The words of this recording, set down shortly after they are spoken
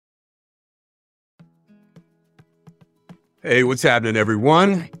Hey, what's happening,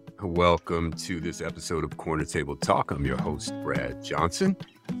 everyone? Welcome to this episode of Corner Table Talk. I'm your host, Brad Johnson,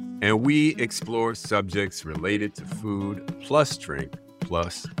 and we explore subjects related to food plus drink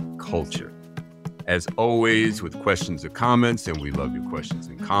plus culture. As always, with questions or comments, and we love your questions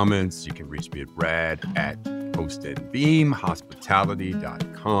and comments, you can reach me at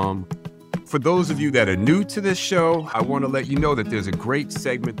brad@postandbeamhospitality.com. For those of you that are new to this show, I want to let you know that there's a great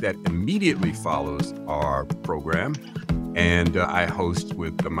segment that immediately follows our program. And I host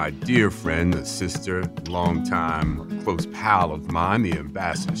with my dear friend, sister, longtime close pal of mine, the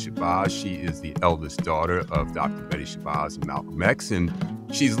Ambassador Shabazz. She is the eldest daughter of Dr. Betty Shabazz and Malcolm X. And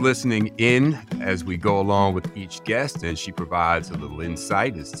she's listening in as we go along with each guest. And she provides a little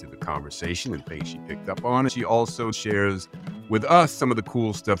insight as to the conversation and things she picked up on. She also shares with us some of the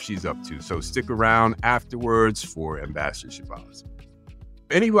cool stuff she's up to. So stick around afterwards for Ambassador Shabazz.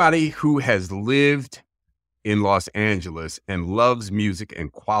 Anybody who has lived in Los Angeles and loves music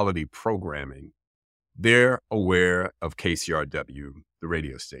and quality programming, they're aware of KCRW, the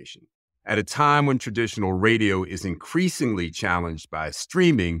radio station. At a time when traditional radio is increasingly challenged by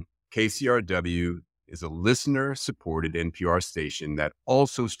streaming, KCRW is a listener-supported NPR station that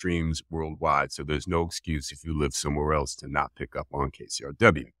also streams worldwide, so there's no excuse if you live somewhere else to not pick up on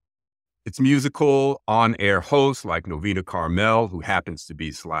KCRW. Its musical on-air hosts like Novena Carmel, who happens to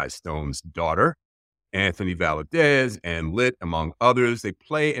be Sly Stone's daughter, Anthony Valadez, and Lit, among others, they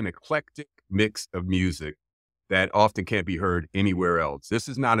play an eclectic mix of music that often can't be heard anywhere else. This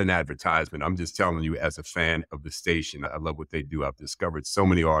is not an advertisement. I'm just telling you as a fan of the station. I love what they do. I've discovered so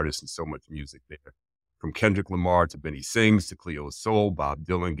many artists and so much music there. From Kendrick Lamar to Benny Sings to Cleo Soul, Bob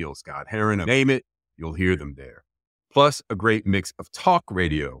Dylan, Gil Scott-Heron, name it, you'll hear them there. Plus a great mix of talk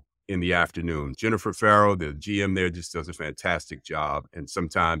radio in the afternoon. Jennifer Farrow, the GM there, just does a fantastic job. And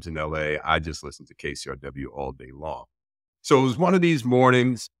sometimes in LA, I just listen to KCRW all day long. So it was one of these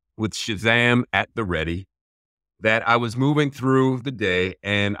mornings with Shazam at the ready that I was moving through the day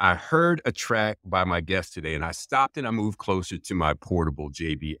and I heard a track by my guest today, and I stopped and I moved closer to my portable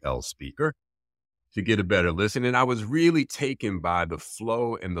JBL speaker to get a better listen. And I was really taken by the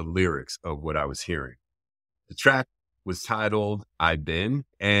flow and the lyrics of what I was hearing. The track was titled I've Been.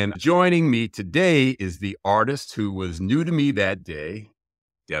 And joining me today is the artist who was new to me that day,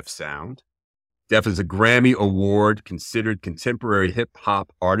 Def Sound. Def is a Grammy Award considered contemporary hip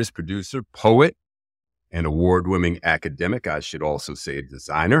hop artist, producer, poet, and award-winning academic. I should also say a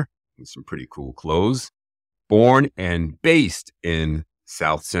designer with some pretty cool clothes. Born and based in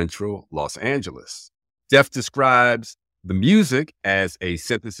South Central Los Angeles. Def describes the music as a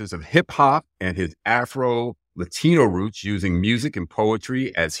synthesis of hip hop and his Afro Latino roots, using music and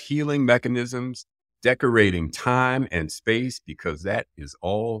poetry as healing mechanisms, decorating time and space because that is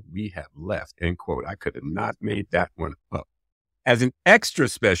all we have left, end quote. I could have not made that one up. As an extra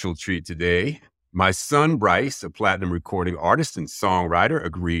special treat today, my son Bryce, a platinum recording artist and songwriter,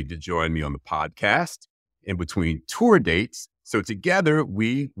 agreed to join me on the podcast in between tour dates. So together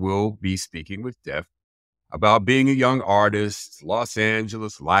we will be speaking with Def about being a young artist, Los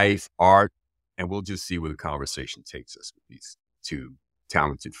Angeles, life, art, and we'll just see where the conversation takes us with these two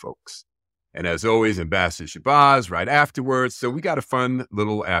talented folks. And as always, Ambassador Shabazz right afterwards. So we got a fun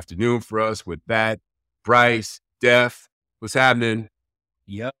little afternoon for us with that. Bryce, Def, what's happening?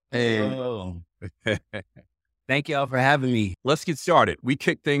 Yep. Hey. Oh. Thank y'all for having me. Let's get started. We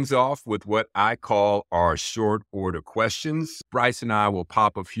kick things off with what I call our short order questions. Bryce and I will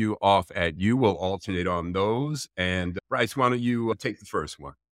pop a few off at you. We'll alternate on those. And Bryce, why don't you take the first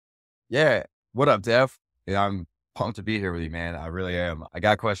one? Yeah. What up, Def? Yeah, I'm pumped to be here with you, man. I really am. I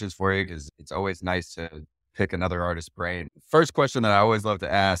got questions for you because it's always nice to pick another artist's brain. First question that I always love to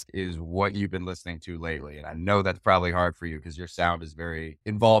ask is what you've been listening to lately. And I know that's probably hard for you because your sound is very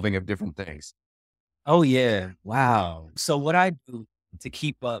involving of different things. Oh, yeah. Wow. So what I do to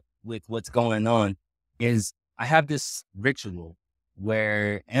keep up with what's going on is I have this ritual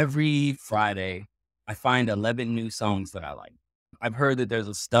where every Friday I find 11 new songs that I like. I've heard that there's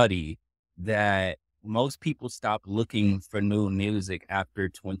a study that most people stop looking for new music after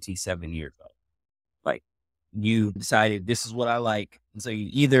 27 years old. Like, you decided this is what I like. And so you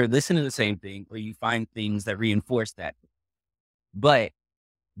either listen to the same thing or you find things that reinforce that. But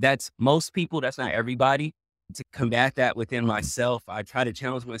that's most people, that's not everybody. To combat that within myself, I try to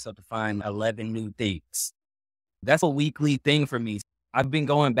challenge myself to find 11 new things. That's a weekly thing for me. I've been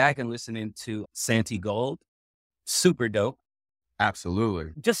going back and listening to Santi Gold. Super dope.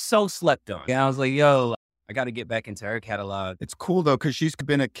 Absolutely. Just so slept on. And I was like, yo, I got to get back into her catalog. It's cool though, because she's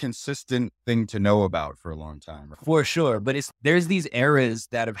been a consistent thing to know about for a long time. Right? For sure. But there's these eras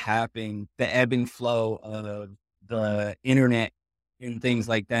that have happened, the ebb and flow of the internet and things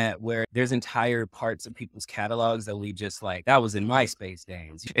like that, where there's entire parts of people's catalogs that we just like, that was in MySpace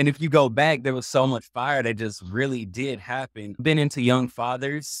days. And if you go back, there was so much fire that just really did happen. Been into Young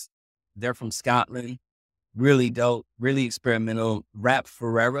Fathers. They're from Scotland. Really dope, really experimental. Rap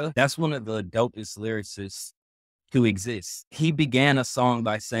Ferreira. That's one of the dopest lyricists to exist. He began a song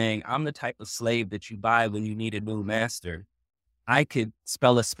by saying, I'm the type of slave that you buy when you need a new master. I could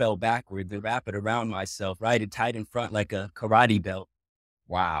spell a spell backwards and wrap it around myself, write it tight in front like a karate belt.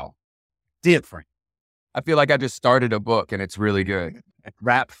 Wow. Different. I feel like I just started a book and it's really good.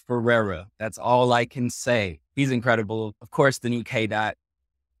 Rap Ferreira. That's all I can say. He's incredible. Of course, the new K Dot.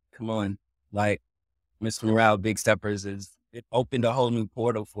 Come on. Like, Mr. Morale, Big Steppers it opened a whole new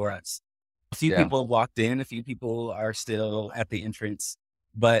portal for us. A few people have walked in, a few people are still at the entrance,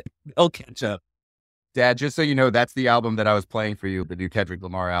 but they'll catch up. Dad, just so you know, that's the album that I was playing for you, the new Kendrick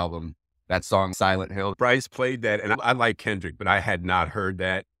Lamar album. That song, Silent Hill. Bryce played that, and I like Kendrick, but I had not heard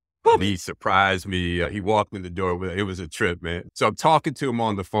that. He surprised me. He walked in the door with it. It was a trip, man. So I'm talking to him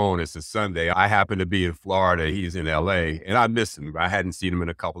on the phone. It's a Sunday. I happen to be in Florida. He's in LA, and I miss him. I hadn't seen him in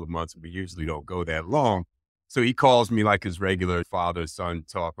a couple of months. We usually don't go that long. So he calls me like his regular father-son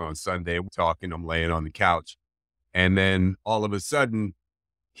talk on Sunday. We're talking. I'm laying on the couch. And then all of a sudden,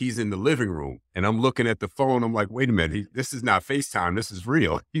 he's in the living room, and I'm looking at the phone. I'm like, wait a minute, this is not FaceTime. This is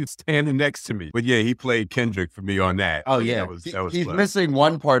real. He's standing next to me. But yeah, he played Kendrick for me on that. Oh, yeah. That was He's fun. missing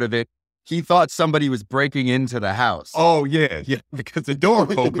one part of it. He thought somebody was breaking into the house. Oh, yeah, because the door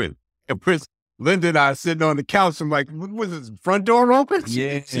opened. And Linda and I are sitting on the couch. I'm like, was his front door open?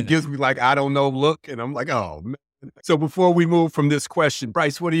 Yeah. She gives me like, I don't know look. And I'm like, oh, man. So before we move from this question,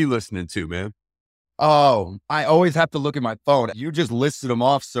 Bryce, what are you listening to, man? Oh, I always have to look at my phone. You just listed them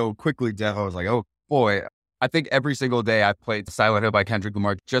off so quickly, Jeff. I was like, oh boy. I think every single day I played Silent Hill by Kendrick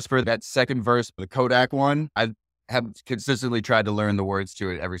Lamar just for that second verse, the Kodak one. I have consistently tried to learn the words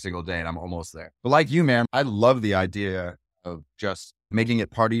to it every single day, and I'm almost there. But like you, man, I love the idea of just making it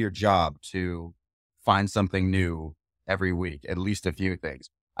part of your job to find something new every week, at least a few things.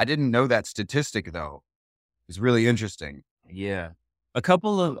 I didn't know that statistic, though. It's really interesting. Yeah. A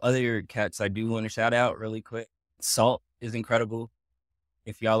couple of other cats I do want to shout out really quick. Salt is incredible.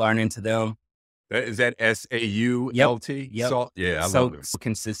 If y'all aren't into them. Is that SAULT? Yep. Salt? Yeah, I so love them.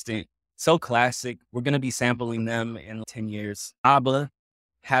 consistent, so classic. We're going to be sampling them in 10 years. ABBA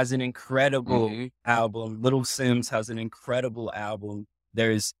has an incredible album. Little Sims has an incredible album.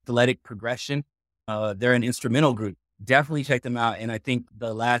 There's Athletic Progression. They're an instrumental group. Definitely check them out. And I think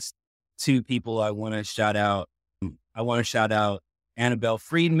the last two people I want to shout out Annabelle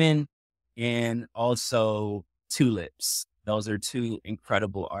Friedman and also Tulips. Those are two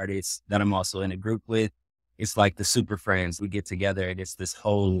incredible artists that I'm also in a group with. It's like the super friends. We get together and it's this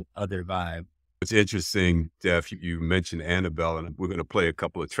whole other vibe. It's interesting, Def, you mentioned Annabelle, and we're going to play a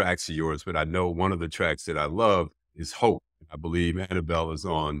couple of tracks of yours, but I know one of the tracks that I love is Hope. I believe Annabelle is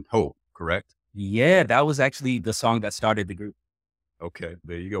on Hope, correct? Yeah, that was actually the song that started the group. Okay,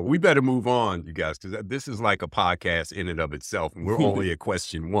 there you go. We better move on, you guys, because this is like a podcast in and of itself, and we're only at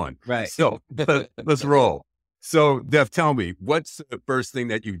question one. Right. So let's roll. So, Def, tell me, what's the first thing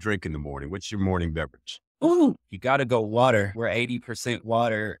that you drink in the morning? What's your morning beverage? Ooh, you got to go water. We're 80%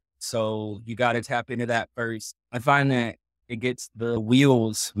 water, so you got to tap into that first. I find that it gets the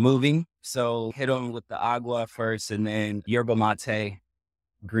wheels moving, so hit them with the agua first, and then yerba mate,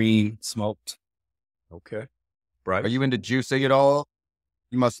 green, smoked. Okay. Right. Are you into juicing at all?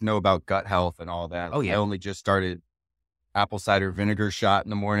 You must know about gut health and all that. Oh, yeah. I only just started apple cider vinegar shot in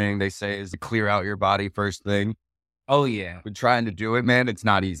the morning, they say, is to clear out your body first thing. Oh, yeah. Been trying to do it, man. It's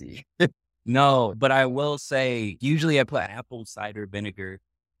not easy. No, but I will say, usually I put apple cider vinegar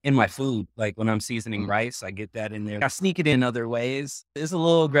in my food. Like when I'm seasoning rice, I get that in there. I sneak it in other ways. It's a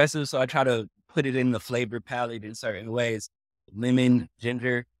little aggressive, so I try to put it in the flavor palette in certain ways. Lemon,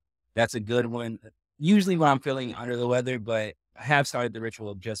 ginger, that's a good one. Usually when I'm feeling under the weather, but I have started the ritual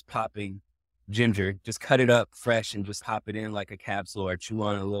of just popping ginger. Just cut it up fresh and just pop it in like a capsule or chew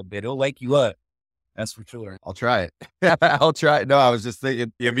on it a little bit. It'll wake you up. That's for sure. I'll try it. I'll try it. No, I was just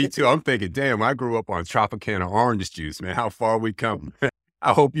thinking. Yeah, me too. I'm thinking, damn, I grew up on Tropicana orange juice, man. How far we come.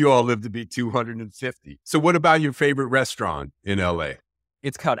 I hope you all live to be 250. So what about your favorite restaurant in LA?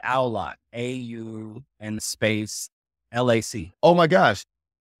 It's called Aulak, A-U and space L-A-C. Oh my gosh.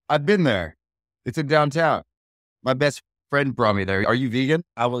 I've been there. It's in downtown. My best friend brought me there. Are you vegan?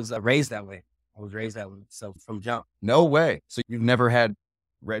 I was raised that way. So from jump. No way. So you've never had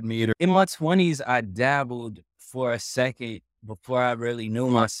red meat or... In my 20s, I dabbled for a second before I really knew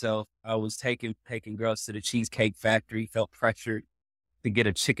myself. I was taking girls to the Cheesecake Factory, felt pressured to get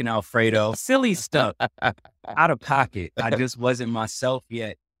a chicken Alfredo, silly stuff, out of pocket. I just wasn't myself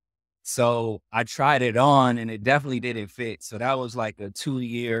yet. So I tried it on and it definitely didn't fit. So that was like a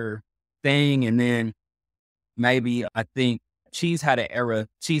 2-year thing. And then maybe I think cheese had a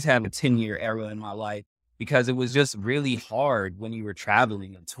 10-year era in my life because it was just really hard when you were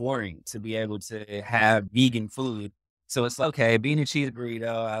traveling and touring to be able to have vegan food. So it's like, okay, bean and cheese burrito,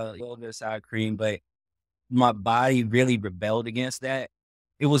 a little bit of sour cream, but my body really rebelled against that.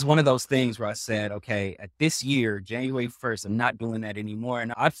 It was one of those things where I said, okay, at this year, January 1st, I'm not doing that anymore.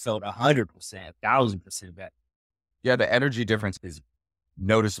 And I felt 100%, 1,000% better. Yeah, the energy difference is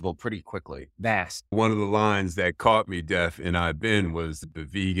noticeable pretty quickly. Vast. One of the lines that caught me, Def, and I've been was the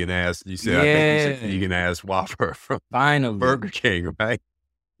vegan ass. You said, I think you said vegan ass Whopper from Finally. Burger King, right?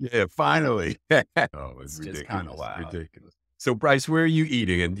 Yeah, finally. Oh, it's just ridiculous. kind of wild. Ridiculous. So, Bryce, where are you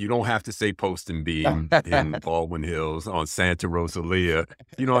eating? And you don't have to say Post and Beam in Baldwin Hills on Santa Rosalia.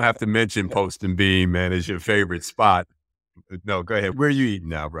 You don't have to mention Post and Beam, man, as your favorite spot. No, go ahead. Where are you eating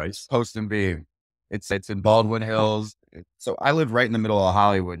now, Bryce? Post and Beam. It's in Baldwin Hills. So I live right in the middle of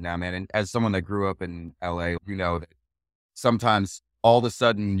Hollywood now, man. And as someone that grew up in LA, you know that sometimes all of a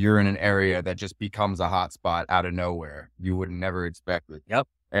sudden you're in an area that just becomes a hot spot out of nowhere. You would never expect it. Yep.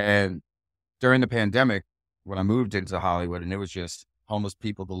 And during the pandemic, when I moved into Hollywood and it was just homeless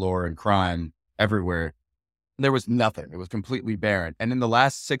people galore and crime everywhere, there was nothing. It was completely barren. And in the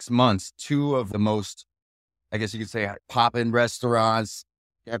last 6 months, 2 of the most, I guess you could say, pop-in restaurants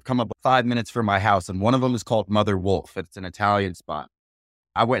have come up 5 minutes from my house. And one of them is called Mother Wolf. It's an Italian spot.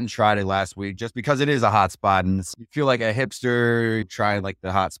 I went and tried it last week just because it is a hot spot and you feel like a hipster trying like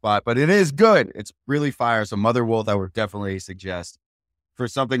the hot spot, but it is good. It's really fire. So Mother Wolf, I would definitely suggest. For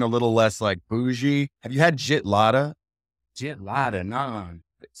something a little less like bougie, have you had Jitlada? Jitlada, no.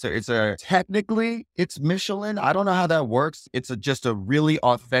 So technically it's Michelin. I don't know how that works. It's just a really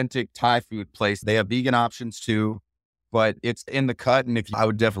authentic Thai food place. They have vegan options too, but it's in the cut. And I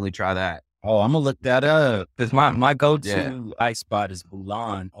would definitely try that. Oh, I'm gonna look that up because my go-to ice spot is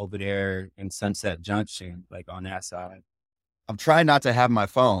Bulan over there in Sunset Junction, like on that side. I'm trying not to have my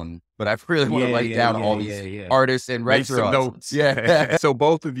phone, but I really want to write down all these artists and restaurants. Yeah. So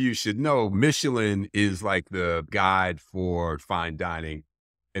both of you should know Michelin is like the guide for fine dining.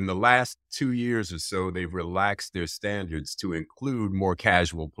 In the last 2 years or so, they've relaxed their standards to include more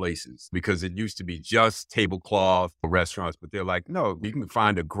casual places because it used to be just tablecloth restaurants, but they're like, no, you can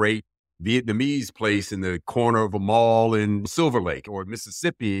find a great Vietnamese place in the corner of a mall in Silver Lake or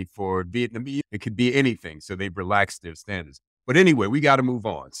Mississippi for Vietnamese. It could be anything. So they've relaxed their standards. But anyway, we got to move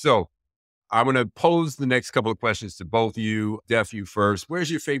on. So I'm going to pose the next couple of questions to both of you. Def, you first. Where's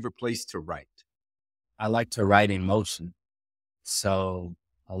your favorite place to write? I like to write in motion. So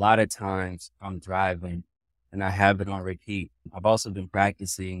a lot of times I'm driving and I have it on repeat. I've also been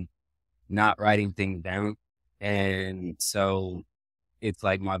practicing not writing things down. And so it's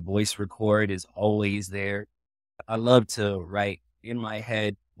like my voice record is always there. I love to write in my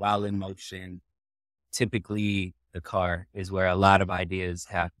head while in motion. Typically, the car is where a lot of ideas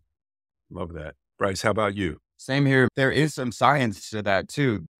happen. Love that. Bryce, how about you? Same here. There is some science to that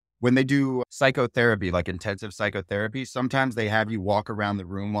too. When they do psychotherapy, like intensive psychotherapy, sometimes they have you walk around the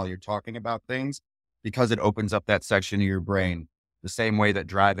room while you're talking about things because it opens up that section of your brain the same way that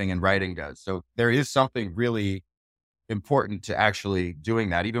driving and writing does. So there is something really important to actually doing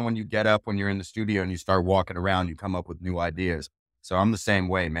that. Even when you get up, when you're in the studio and you start walking around, you come up with new ideas. So I'm the same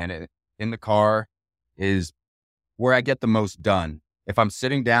way, man. In the car is where I get the most done. If I'm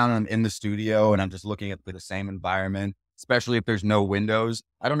sitting down and I'm in the studio and I'm just looking at the same environment, especially if there's no windows,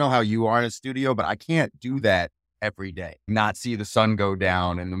 I don't know how you are in a studio, but I can't do that every day. Not see the sun go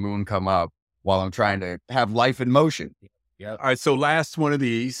down and the moon come up while I'm trying to have life in motion. Yeah. All right. So last one of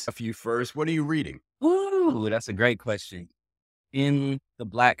these, a few first. What are you reading? Ooh, that's a great question. In the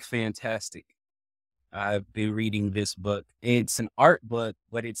Black Fantastic, I've been reading this book. It's an art book,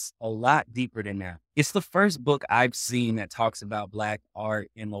 but it's a lot deeper than that. It's the first book I've seen that talks about Black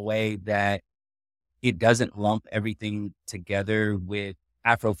art in a way that it doesn't lump everything together with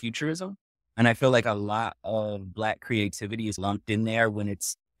Afrofuturism. And I feel like a lot of Black creativity is lumped in there when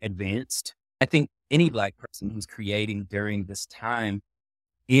it's advanced. I think any Black person who's creating during this time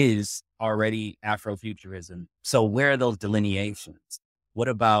is already Afrofuturism. So where are those delineations? What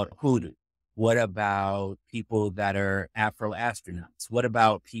about hoodoo? What about people that are Afro astronauts? What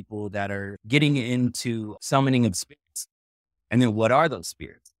about people that are getting into summoning of spirits? And then what are those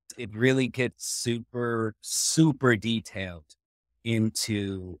spirits? It really gets super, super detailed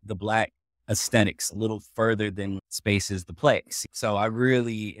into the Black aesthetics a little further than Space is the Place. So I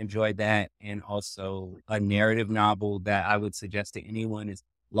really enjoyed that. And also a narrative novel that I would suggest to anyone is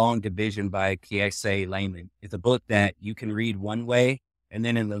Long Division by Kiese Layman. It's a book that you can read one way, and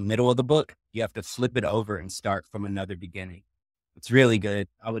then in the middle of the book, you have to flip it over and start from another beginning. It's really good.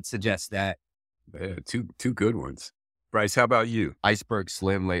 I would suggest that. Yeah, two good ones. Bryce, how about you? Iceberg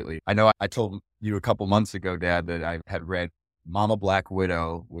Slim lately. I know I told you a couple months ago, Dad, that I had read Mama Black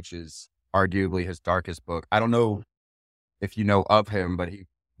Widow, which is arguably his darkest book. I don't know if you know of him, but he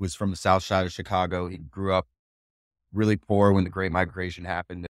was from the South Side of Chicago. He grew up really poor when the Great Migration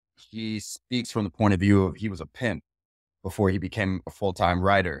happened. He speaks from the point of view of he was a pimp before he became a full-time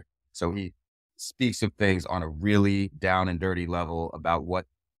writer. So he speaks of things on a really down and dirty level about what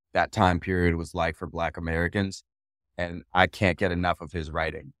that time period was like for Black Americans. And I can't get enough of his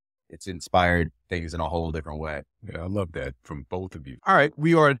writing. It's inspired things in a whole different way. Yeah, I love that from both of you. All right,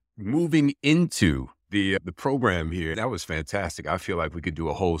 we are moving into the program here. That was fantastic. I feel like we could do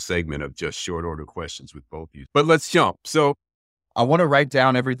a whole segment of just short order questions with both of you. But let's jump. So I want to write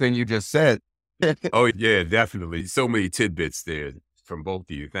down everything you just said. oh, yeah, definitely. So many tidbits there from both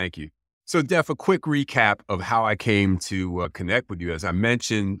of you. Thank you. So, Def, a quick recap of how I came to connect with you. As I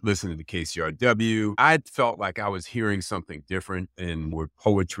mentioned, listening to KCRW, I felt like I was hearing something different in where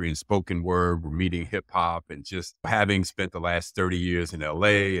poetry and spoken word were meeting hip hop, and just having spent the last 30 years in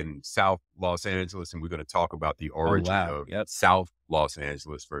LA and South Los Angeles. And we're going to talk about the origin of South Los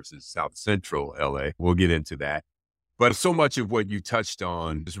Angeles versus South Central LA. We'll get into that. But so much of what you touched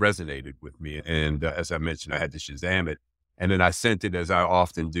on just resonated with me. And as I mentioned, I had to Shazam it. And then I sent it, as I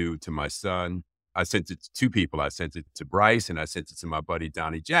often do, to my son. I sent it to two people. I sent it to Bryce, and I sent it to my buddy,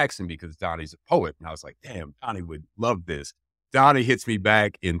 Donnie Jackson, because Donnie's a poet. And I was like, damn, Donnie would love this. Donnie hits me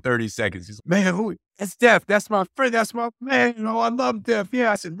back in 30 seconds. He's like, man, who? That's Def. That's my friend. That's my man. You know, I love Def.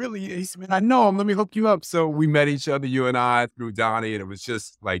 Yeah. I said, really? He said, man, I know him. Let me hook you up. So we met each other, you and I, through Donnie. And it was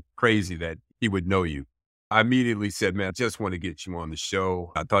just like crazy that he would know you. I immediately said, man, I just want to get you on the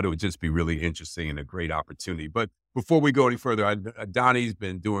show. I thought it would just be really interesting and a great opportunity. But before we go any further, Donnie's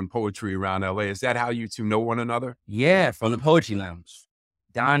been doing poetry around LA. Is that how you two know one another? Yeah, from the Poetry Lounge.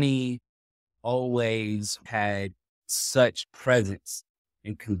 Donnie always had such presence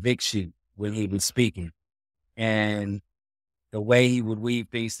and conviction when he was speaking. And the way he would weave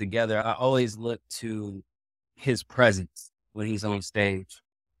things together, I always looked to his presence when he's on stage.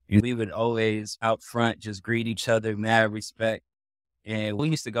 We would always out front just greet each other, mad respect. And we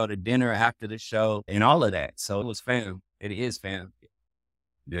used to go to dinner after the show and all of that. So it was fam. It is fam.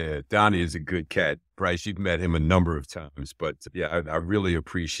 Yeah, Donnie is a good cat. Bryce, you've met him a number of times. But yeah, I really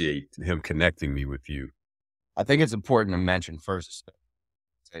appreciate him connecting me with you. I think it's important to mention first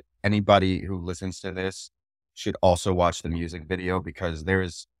that anybody who listens to this should also watch the music video, because there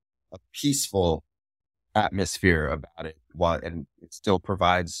is a peaceful atmosphere about it, and it still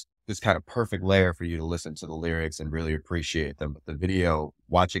provides this kind of perfect layer for you to listen to the lyrics and really appreciate them. But the video,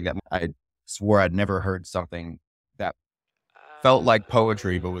 watching that, I swore I'd never heard something that felt like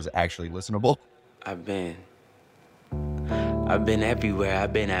poetry but was actually listenable. I've been everywhere.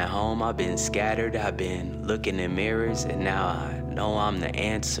 I've been at home, I've been scattered, I've been looking in mirrors, and now I know I'm the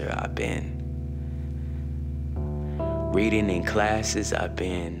answer. I've been reading in classes, I've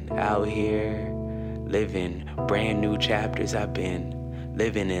been out here living brand new chapters. I've been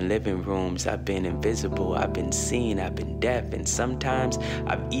living in living rooms. I've been invisible. I've been seen. I've been deaf. And sometimes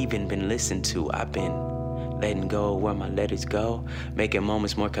I've even been listened to. I've been letting go where my letters go, making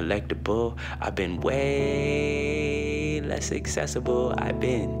moments more collectible. I've been way less accessible. I've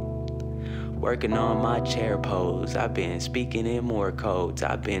been working on my chair pose. I've been speaking in more codes.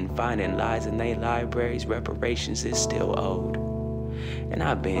 I've been finding lies in they libraries. Reparations is still owed. And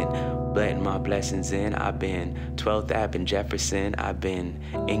I've been letting my blessings in. I've been 12th Ave and Jefferson. I've been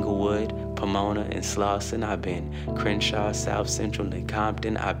Inglewood, Pomona, and Slauson. I've been Crenshaw, South Central, and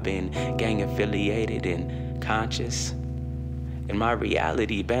Compton. I've been gang affiliated and conscious. In my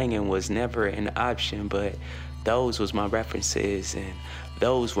reality, banging was never an option, but those was my references and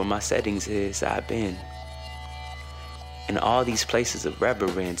those were my settings. I've been in all these places of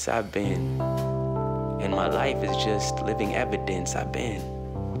reverence. I've been, and my life is just living evidence. I've been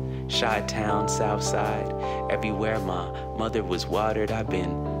Chi-Town, Southside, everywhere my mother was watered. I've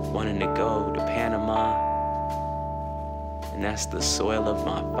been wanting to go to Panama, and that's the soil of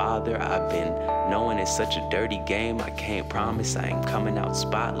my father. I've been knowing it's such a dirty game. I can't promise I ain't coming out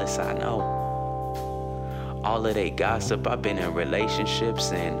spotless. I know all of they gossip. I've been in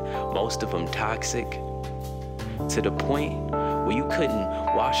relationships and most of them toxic, to the point Well, you couldn't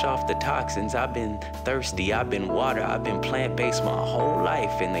wash off the toxins. I've been thirsty, I've been water, I've been plant-based my whole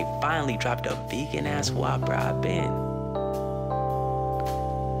life, and they finally dropped a vegan-ass Whopper. I've been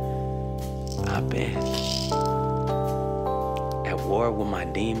at war with my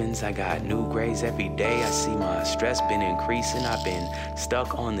demons. I got new grays every day. I see my stress been increasing. I've been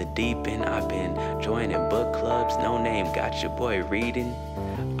stuck on the deep end. I've been joining book clubs. No name got your boy reading.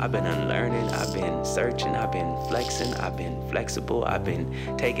 I've been unlearning. I've been searching. I've been flexing. I've been flexible. I've been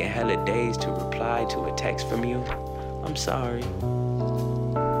taking hella days to reply to a text from you. I'm sorry.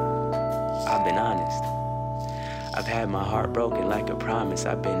 I've been honest. I've had my heart broken like a promise.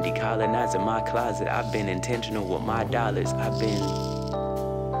 I've been decolonizing my closet. I've been intentional with my dollars. I've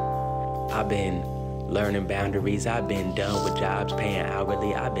been learning boundaries. I've been done with jobs paying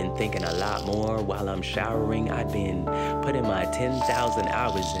hourly. I've been thinking a lot more while I'm showering. I've been putting my 10,000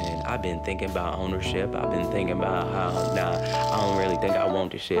 hours in. I've been thinking about ownership. I've been thinking about how, I don't really think I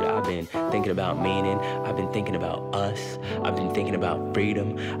want this shit. I've been thinking about meaning. I've been thinking about us. I've been thinking about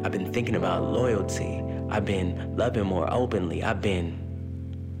freedom. I've been thinking about loyalty. I've been loving more openly. I've been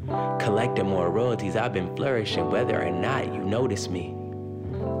collecting more royalties. I've been flourishing whether or not you notice me.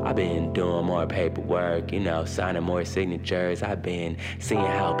 I've been doing more paperwork, signing more signatures. I've been seeing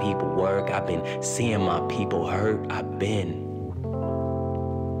how people work. I've been seeing my people hurt. I've been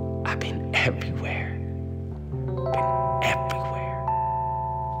everywhere.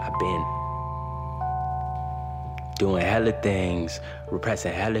 I've been doing hella things,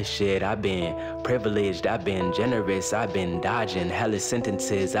 repressing hella shit. I've been privileged, I've been generous, I've been dodging hella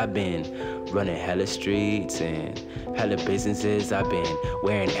sentences. I've been running hella streets and hella businesses. I've been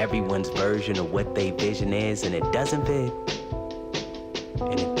wearing everyone's version of what they vision is, and it doesn't fit.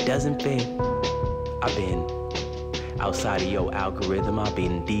 I've been outside of your algorithm. I've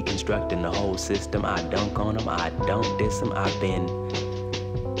been deconstructing the whole system. I dunk on them, I don't diss them. I've been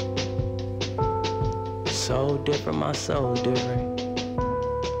so different, my soul's different.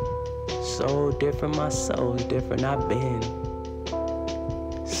 So different, my soul's different. I've been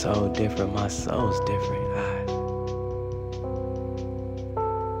so different, my soul's different.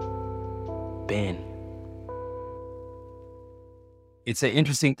 I've been. It's an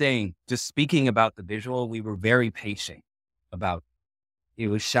interesting thing. Just speaking about the visual, we were very patient about it. It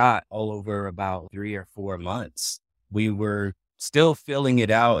was shot all over about 3 or 4 months. We were still filling it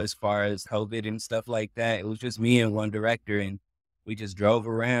out as far as COVID and stuff like that. It was just me and one director, and we just drove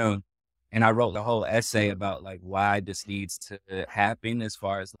around, and I wrote the whole essay about like why this needs to happen. As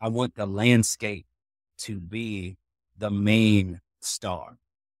far as I want the landscape to be the main star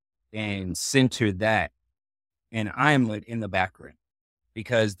and center that, and I'm in the background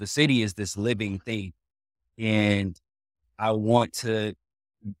because the city is this living thing, and I want to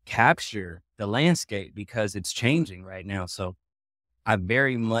capture the landscape because it's changing right now. So I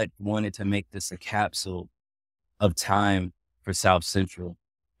very much wanted to make this a capsule of time for South Central,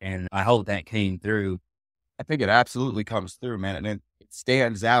 and I hope that came through. I think it absolutely comes through, man. And it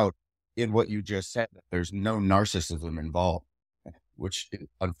stands out in what you just said, that there's no narcissism involved, which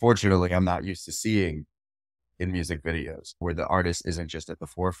unfortunately I'm not used to seeing in music videos, where the artist isn't just at the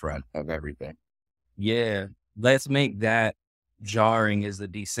forefront of everything. Yeah, let's make that jarring as the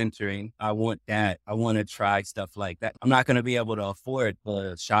decentering. I want that. I want to try stuff like that. I'm not going to be able to afford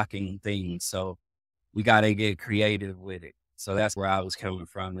the shocking things, so we got to get creative with it. So that's where I was coming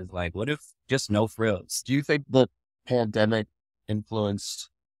from, is like, what if just no frills? Do you think the pandemic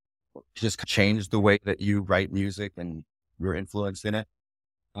influenced, just changed the way that you write music and your influence in it?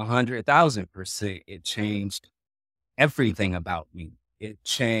 100,000%. It changed everything about me. It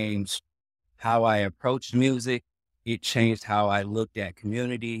changed how I approached music. It changed how I looked at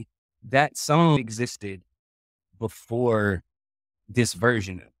community. That song existed before this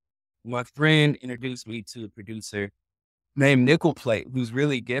version of it. My friend introduced me to a producer named Nickel Plate, who's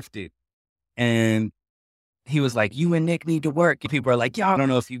really gifted. And he was like, you and Nick need to work. And people are like, y'all, I don't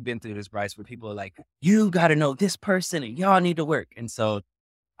know if you've been through this, Bryce, where people are like, you got to know this person and y'all need to work. And so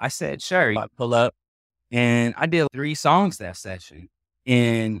I said, sure. I pull up, and I did 3 songs that session.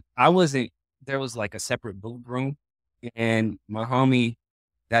 And there was like a separate booth room. And my homie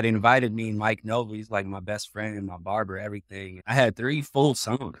that invited me, Mike Nova, he's like my best friend and my barber, everything. I had 3 full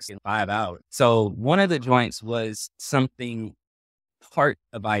songs in 5 hours. So one of the joints was something part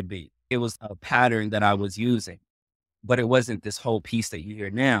of IB. It was a pattern that I was using, but it wasn't this whole piece that you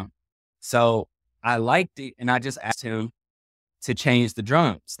hear now. So I liked it, and I just asked him to change the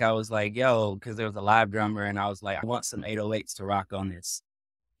drums. I was like, yo, because there was a live drummer, and I was like, I want some 808s to rock on this.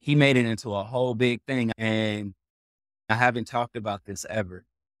 He made it into a whole big thing, and I haven't talked about this ever.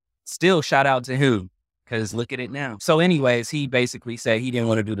 Still, shout out to him, because look at it now. So anyways, he basically said he didn't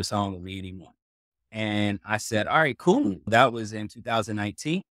want to do the song with me anymore. And I said, all right, cool. That was in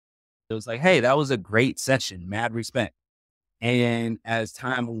 2019. It was like, hey, that was a great session. Mad respect. And as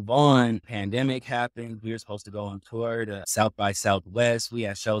time moved on, pandemic happened. We were supposed to go on tour to South by Southwest. We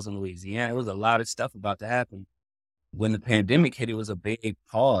had shows in Louisiana. It was a lot of stuff about to happen. When the pandemic hit, it was a big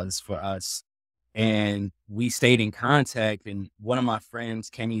pause for us. And we stayed in contact. And one of my friends,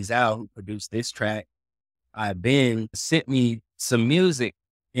 Kenny Zhao, who produced this track, I've been, sent me some music.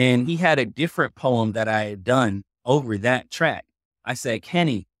 And he had a different poem that I had done over that track. I said,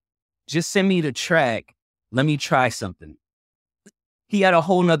 Kenny, just send me the track. Let me try something. He had a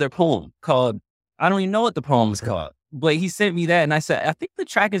whole nother poem called, I don't even know what the poem is called, but he sent me that. And I said, I think the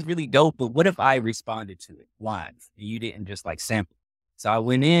track is really dope, but what if I responded to it live and you didn't just like sample? So I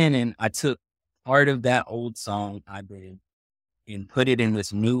went in and I took part of that old song I did and put it in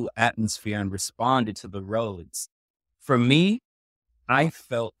this new atmosphere and responded to the roads. For me, I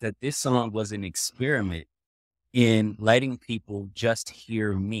felt that this song was an experiment in letting people just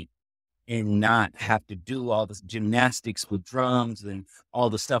hear me and not have to do all this gymnastics with drums and all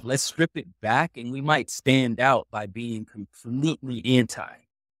the stuff. Let's strip it back and we might stand out by being completely anti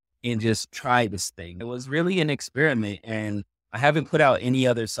and just try this thing. It was really an experiment, and I haven't put out any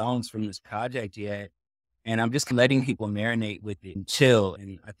other songs from this project yet. And I'm just letting people marinate with it and chill.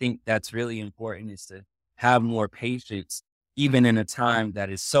 And I think that's really important, is to have more patience, even in a time that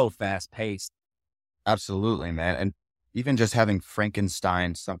is so fast paced. Absolutely, man. And even just having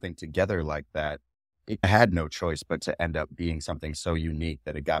Frankenstein something together like that, it had no choice but to end up being something so unique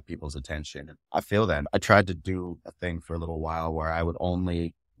that it got people's attention. I feel that. I tried to do a thing for a little while where I would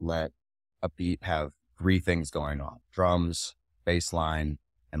only let a beat have three things going on: drums, bass line,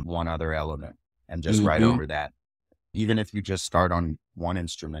 and one other element, and just write over that. Even if you just start on one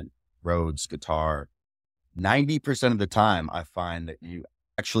instrument, Rhodes, guitar, 90% of the time I find that you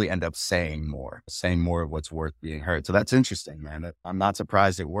actually end up saying more of what's worth being heard. So that's interesting, man. I'm not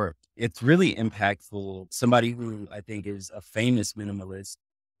surprised it worked. It's really impactful. Somebody who I think is a famous minimalist,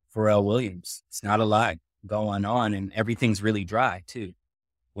 Pharrell Williams. It's not a lot going on, and everything's really dry too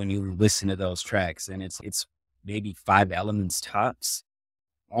when you listen to those tracks. And it's maybe 5 elements tops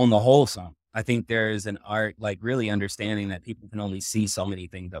on the whole song. I think there is an art, like really understanding that people can only see so many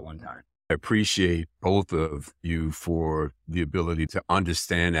things at one time. I appreciate both of you for the ability to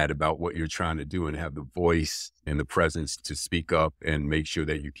understand that about what you're trying to do and have the voice and the presence to speak up and make sure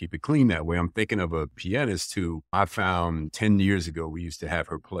that you keep it clean that way. I'm thinking of a pianist who I found 10 years ago. We used to have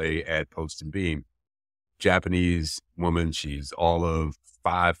her play at Post and Beam. Japanese woman. She's all of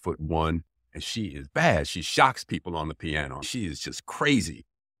 5'1", and she is bad. She shocks people on the piano. She is just crazy.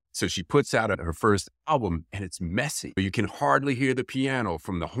 So she puts out her first album, and it's messy. You can hardly hear the piano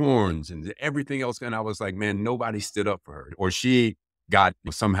from the horns and everything else. And I was like, man, nobody stood up for her. Or she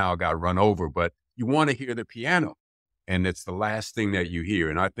somehow got run over, but you want to hear the piano. And it's the last thing that you hear.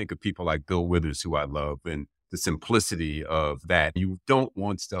 And I think of people like Bill Withers, who I love, and the simplicity of that. You don't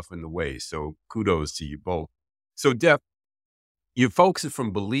want stuff in the way. So kudos to you both. So Def, your folks are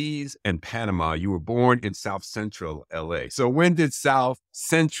from Belize and Panama. You were born in South Central LA. So when did South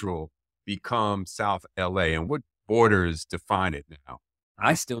Central become South LA, and what borders define it now?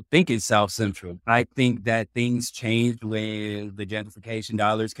 I still think it's South Central. I think that things changed when the gentrification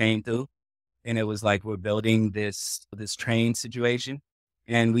dollars came through, and it was like, we're building this train situation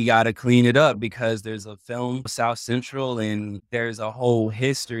and we got to clean it up because there's a film, South Central, and there's a whole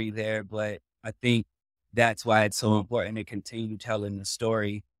history there. But I think that's why it's so important to continue telling the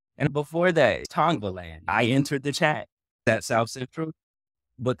story. And before that, Tongvaland. I entered the chat at South Central,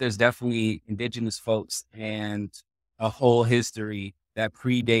 but there's definitely indigenous folks and a whole history that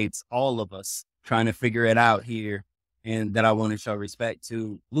predates all of us trying to figure it out here, and that I want to show respect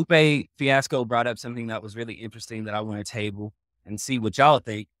to. Lupe Fiasco brought up something that was really interesting that I want to table and see what y'all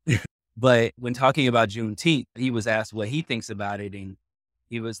think. But when talking about Juneteenth, he was asked what he thinks about it. And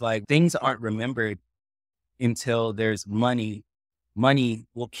he was like, things aren't remembered until there's money. Money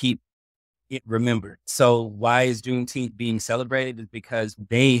will keep it remembered. So why is Juneteenth being celebrated? Is because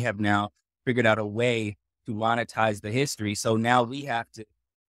they have now figured out a way to monetize the history. So now we have to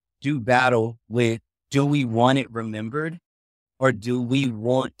do battle with, do we want it remembered or do we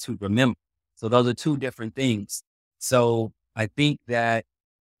want to remember? So those are two different things. So I think that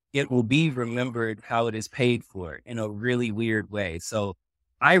it will be remembered how it is paid for in a really weird way. So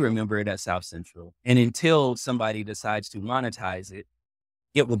I remember it at South Central, and until somebody decides to monetize it,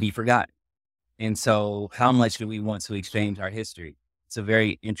 it will be forgotten. And so how much do we want to exchange our history? It's a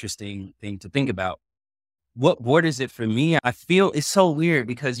very interesting thing to think about. What borders it for me? I feel it's so weird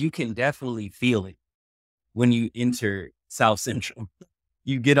because you can definitely feel it. when you enter South Central.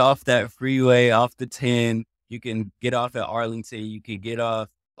 You get off that freeway, off the 10, you can get off at Arlington, you can get off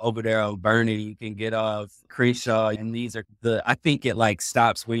over there on Vernon, you can get off Crenshaw. And these are I think it like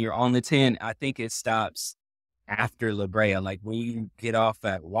stops when you're on the 10. I think it stops after La Brea. Like when you get off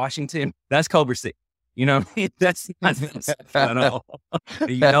at Washington, that's Culver City. You know what I mean? That's not at all.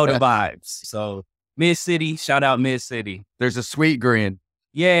 You know the vibes. So Mid-City, shout out Mid-City. There's a Sweet Green.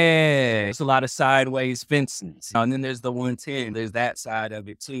 Yeah, there's a lot of sideways fences. And then there's the 110. There's that side of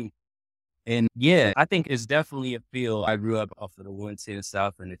it too. And yeah, I think it's definitely a feel. I grew up off of the 110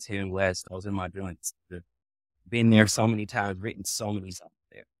 South and the 10 West. I was in my joints. Been there so many times, written so many songs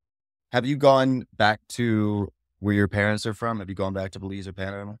there. Have you gone back to where your parents are from? Have you gone back to Belize or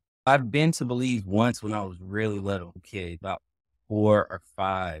Panama? I've been to Belize once when I was really little kid, about 4 or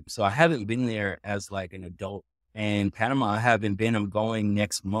 5. So I haven't been there as like an adult. And Panama, I haven't been. I'm going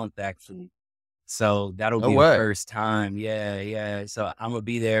next month, actually. So that'll be the first time. Yeah. So I'm going to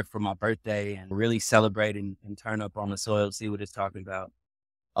be there for my birthday and really celebrate and turn up on the soil, see what it's talking about.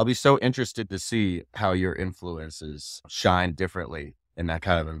 I'll be so interested to see how your influences shine differently in that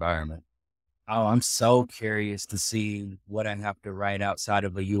kind of environment. Oh, I'm so curious to see what I have to write outside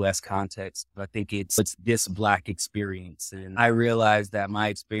of a U.S. context. I think it's this Black experience. And I realized that my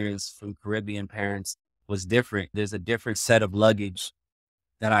experience from Caribbean parents was different. There's a different set of luggage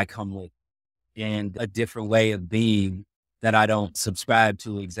that I come with and a different way of being that I don't subscribe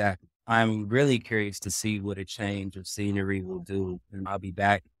to exactly. I'm really curious to see what a change of scenery will do. And I'll be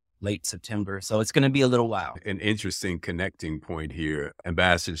back late September. So it's going to be a little while. An interesting connecting point here.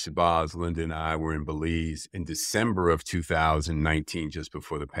 Ambassador Shabazz, Linda and I were in Belize in December of 2019, just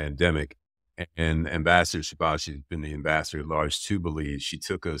before the pandemic. And Ambassador Shabazz, she's been the ambassador at large to Belize. She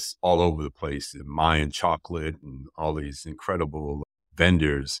took us all over the place, the Mayan chocolate and all these incredible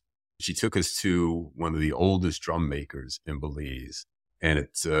vendors. She took us to one of the oldest drum makers in Belize. And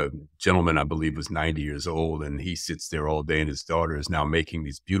it's a gentleman, I believe, was 90 years old, and he sits there all day, and his daughter is now making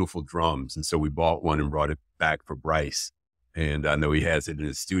these beautiful drums. And so we bought one and brought it back for Bryce. And I know he has it in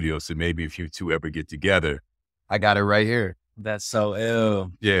his studio, so maybe if you two ever get together. I got it right here. That's so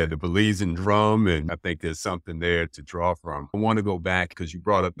ill. Yeah, the Belizean drum, and I think there's something there to draw from. I want to go back because you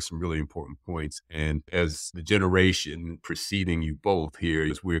brought up some really important points. And as the generation preceding you both here,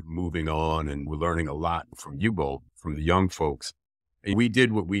 as we're moving on and we're learning a lot from you both, from the young folks. And we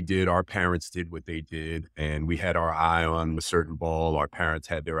did what we did. Our parents did what they did. And we had our eye on a certain ball. Our parents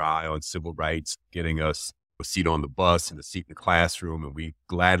had their eye on civil rights, getting us a seat on the bus and a seat in the classroom. And we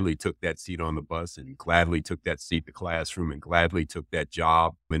gladly took that seat on the bus and gladly took that seat in the classroom and gladly took that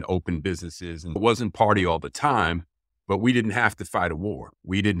job and opened businesses. And it wasn't party all the time, but we didn't have to fight a war.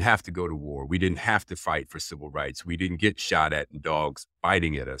 We didn't have to go to war. We didn't have to fight for civil rights. We didn't get shot at and dogs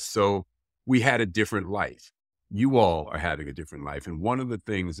biting at us. So we had a different life. You all are having a different life. And one of the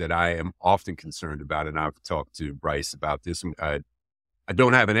things that I am often concerned about, and I've talked to Bryce about this, I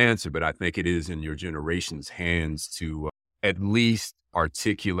don't have an answer, but I think it is in your generation's hands to at least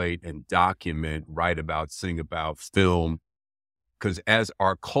articulate and document, write about, sing about, film. Because as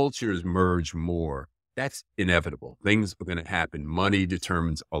our cultures merge more, that's inevitable. Things are going to happen. Money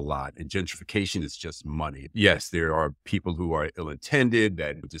determines a lot. And gentrification is just money. Yes, there are people who are ill-intended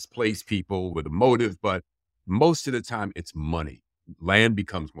that displace people with a motive, but most of the time it's money. Land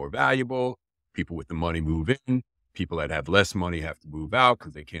becomes more valuable. People with the money move in. People that have less money have to move out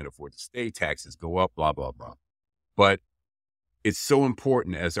because they can't afford to stay. Taxes go up, blah, blah, blah. But it's so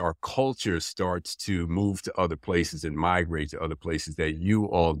important as our culture starts to move to other places and migrate to other places that you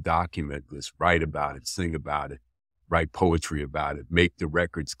all document this, write about it, sing about it, write poetry about it, make the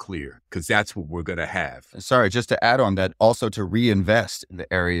records clear, because that's what we're going to have. Sorry, just to add on that, also to reinvest in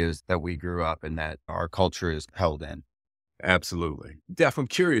the areas that we grew up and that our culture is held in. Absolutely. Def, I'm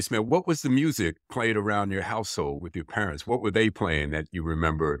curious, man, what was the music played around your household with your parents? What were they playing that you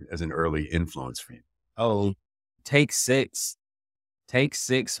remember as an early influence for you? Oh, Take Six. Take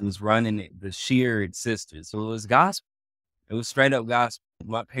Six was running it, the Sheard Sisters. So it was gospel. It was straight up gospel.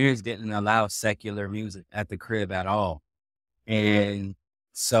 My parents didn't allow secular music at the crib at all. And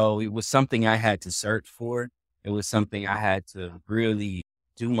so it was something I had to search for. It was something I had to really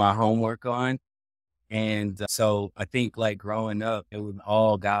do my homework on. And so I think like growing up, it was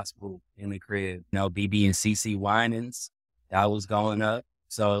all gospel in the crib. You know, BB and CeCe Winans, that was going up.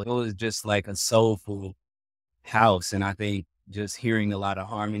 So it was just like a soulful house. And I think just hearing a lot of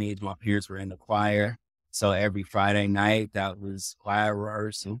harmonies. My peers were in the choir. So every Friday night, that was choir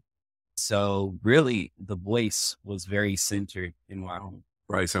rehearsal. So really, the voice was very centered in my home.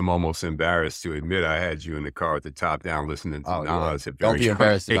 Bryce, I'm almost embarrassed to admit I had you in the car with the top down listening to Nas. Yeah. Don't be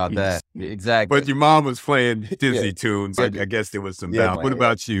embarrassed about that. Exactly. But your mom was playing Disney tunes. I guess there was some balance. What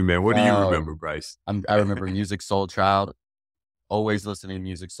about you, man? What do you remember, Bryce? I remember Musiq Soulchild. Always listening to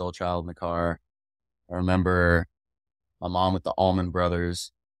Musiq Soulchild in the car. I remember my mom with the Allman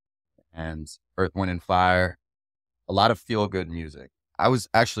Brothers and Earth, Wind and Fire. A lot of feel-good music. I was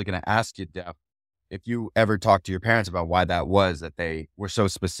actually going to ask you, Def, if you ever talked to your parents about why that was, that they were so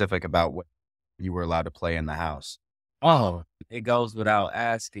specific about what you were allowed to play in the house. Oh, it goes without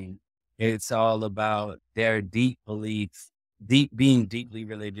asking. It's all about their deep beliefs, being deeply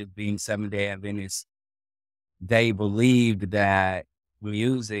religious, being Seventh-day Adventists. They believed that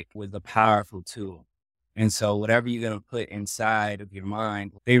music was a powerful tool. And so whatever you're going to put inside of your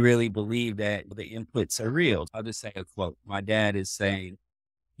mind, they really believe that the inputs are real. I'll just say a quote. My dad is saying,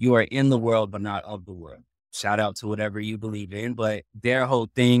 "You are in the world, but not of the world." Shout out to whatever you believe in. But their whole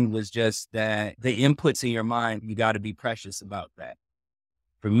thing was just that the inputs in your mind, you got to be precious about that.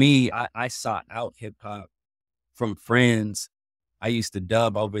 For me, I sought out hip hop from friends. I used to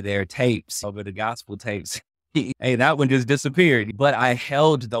dub over their tapes, over the gospel tapes. Hey, that one just disappeared. But I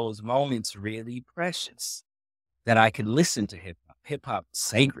held those moments really precious that I could listen to hip hop. Hip hop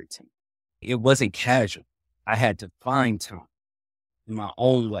sacred to me. It wasn't casual. I had to fine tune in my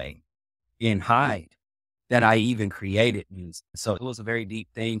own way and hide that I even created music. So it was a very deep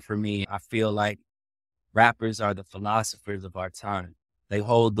thing for me. I feel like rappers are the philosophers of our time. They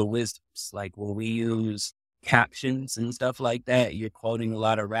hold the wisdoms. Like when we use captions and stuff like that, you're quoting a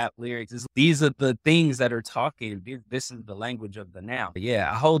lot of rap lyrics. These are the things that are talking. This is the language of the now.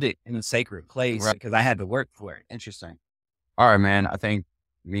 Yeah, I hold it in a sacred place because I had to work for it. Interesting. All right, man. I think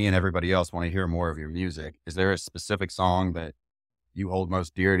me and everybody else want to hear more of your music. Is there a specific song that you hold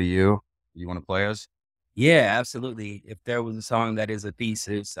most dear to you want to play us? Yeah, absolutely. If there was a song that is a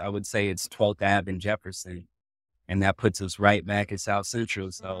thesis, I would say it's 12th Ave and Jefferson. And that puts us right back in South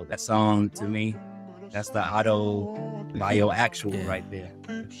Central. So that song to me, that's the autobio actual right there.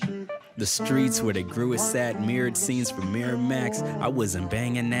 The streets where they grew is sad, mirrored scenes from Miramax. I wasn't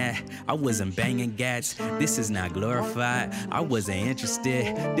banging that, I wasn't banging gats. This is not glorified, I wasn't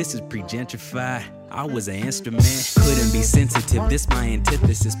interested. This is pre-gentrified, I was an instrument. Couldn't be sensitive, this my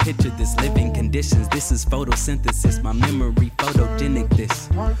antithesis. Picture this living conditions, this is photosynthesis. My memory photogenic this.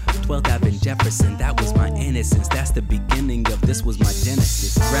 12th Ave and Jefferson, that was my innocence. That's the beginning of this was my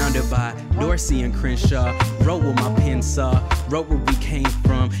genesis. Surrounded by Dorsey and Crenshaw, wrote what my pen saw, wrote where we came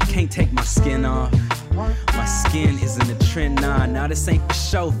from. Can't take my skin off. My skin isn't a trend, nah, this ain't for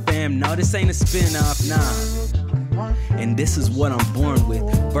show, fam. No, this ain't a spin-off, nah. And this is what I'm born with.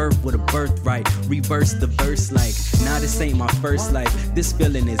 Birth with a birthright. Reverse the verse like, nah, this ain't my first life. This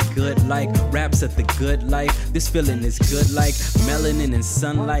feeling is good like raps at the good life. This feeling is good like melanin and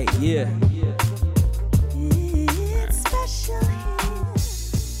sunlight, yeah.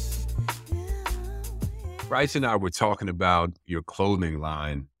 Bryce and I were talking about your clothing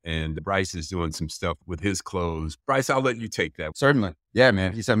line, and Bryce is doing some stuff with his clothes. Bryce, I'll let you take that. Certainly. Yeah,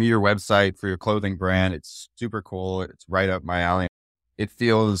 man. He sent me your website for your clothing brand. It's super cool. It's right up my alley. It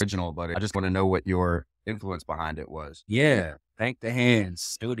feels original, but I just want to know what your influence behind it was. Yeah. Thank the Hands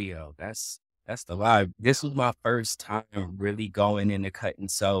Studio. That's the vibe. This was my first time really going into cut and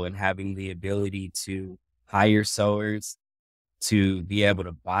sew and having the ability to hire sewers, to be able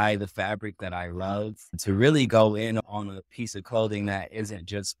to buy the fabric that I love, to really go in on a piece of clothing that isn't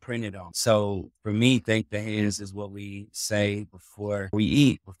just printed on. So for me, thank the hands is what we say before we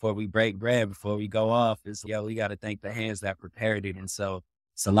eat, before we break bread, before we go off. Is, yo, we got to thank the hands that prepared it. And so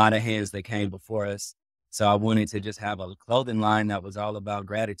it's a lot of hands that came before us. So I wanted to just have a clothing line that was all about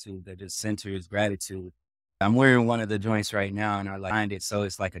gratitude, that just centers gratitude. I'm wearing one of the joints right now and I lined it so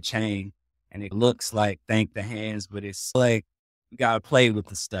it's like a chain and it looks like thank the hands, but it's like, you gotta play with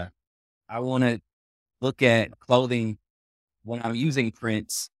the stuff. I want to look at clothing when I'm using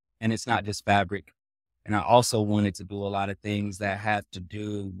prints and it's not just fabric. And I also wanted to do a lot of things that have to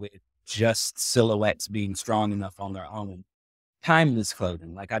do with just silhouettes being strong enough on their own. Timeless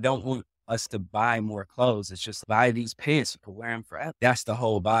clothing. Like I don't want us to buy more clothes. It's just buy these pants, you can wear them forever. That's the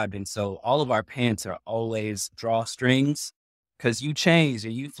whole vibe. And so all of our pants are always drawstrings because you change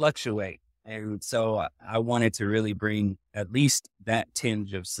and you fluctuate. And so I wanted to really bring at least that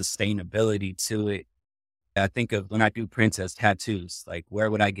tinge of sustainability to it. I think of when I do prints as tattoos, like where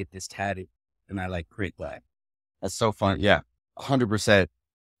would I get this tatted? And I like print that. That's so fun. Yeah, 100%.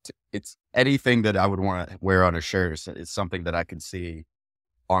 It's anything that I would want to wear on a shirt. It's something that I can see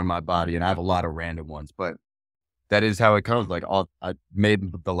on my body. And I have a lot of random ones, but that is how it comes. Like I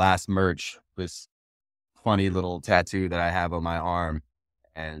made the last merch, this funny little tattoo that I have on my arm.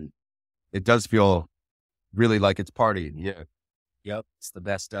 And it does feel really like it's partying. Yeah. Yep. It's the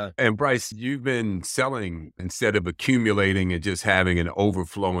best stuff. And Bryce, you've been selling instead of accumulating and just having an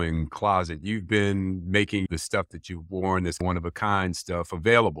overflowing closet. You've been making the stuff that you've worn, this one of a kind stuff,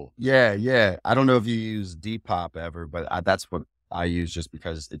 available. Yeah. Yeah. I don't know if you use Depop ever, but that's what I use just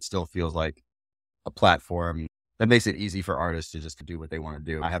because it still feels like a platform that makes it easy for artists to just do what they want to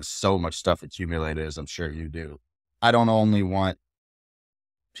do. I have so much stuff accumulated, as I'm sure you do. I don't only want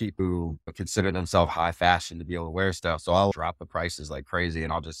people who consider themselves high fashion to be able to wear stuff. So I'll drop the prices like crazy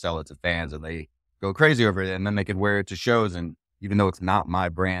and I'll just sell it to fans and they go crazy over it. And then they can wear it to shows. And even though it's not my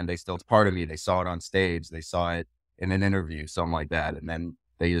brand, it's part of me. They saw it on stage. They saw it in an interview, something like that. And then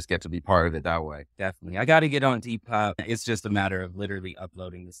they just get to be part of it that way. Definitely. I got to get on Depop. It's just a matter of literally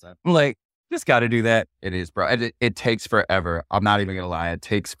uploading the stuff. I'm like, just got to do that. It is, bro. It takes forever. I'm not even going to lie. It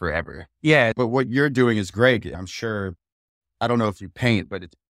takes forever. Yeah. But what you're doing is great. I'm sure, I don't know if you paint, but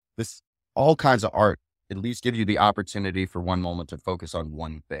this all kinds of art at least gives you the opportunity for one moment to focus on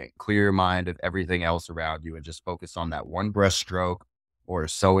one thing, clear your mind of everything else around you and just focus on that one brush stroke or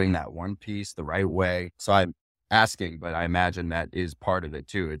sewing that one piece the right way. So I'm asking, but I imagine that is part of it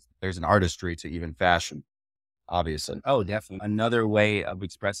too. There's an artistry to even fashion, obviously. Oh, definitely. Another way of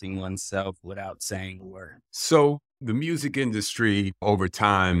expressing oneself without saying a word. So the music industry over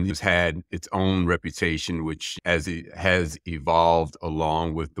time has had its own reputation, which as it has evolved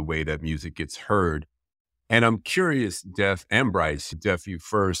along with the way that music gets heard. And I'm curious, Def and Bryce, Def, you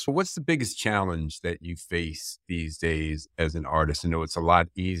first, what's the biggest challenge that you face these days as an artist? I know it's a lot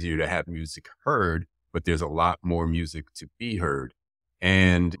easier to have music heard, but there's a lot more music to be heard.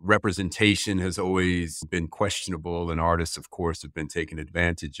 And representation has always been questionable, and artists, of course, have been taken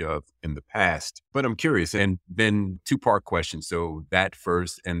advantage of in the past. But I'm curious, and then two-part question. So that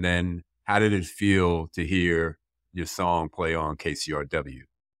first, and then how did it feel to hear your song play on KCRW?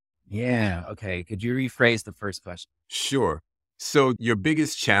 Yeah. Okay. Could you rephrase the first question? Sure. So your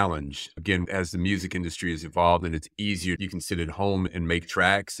biggest challenge, again, as the music industry has evolved and it's easier, you can sit at home and make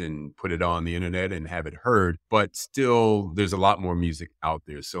tracks and put it on the internet and have it heard, but still there's a lot more music out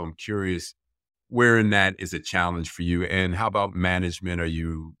there. So I'm curious, where in that is a challenge for you? And how about management? Are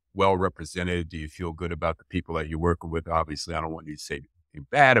you well represented? Do you feel good about the people that you're working with? Obviously, I don't want you to say anything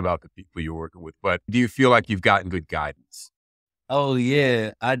bad about the people you're working with, but do you feel like you've gotten good guidance? Oh,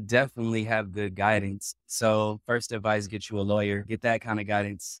 yeah, I definitely have good guidance. So first advice, get you a lawyer, get that kind of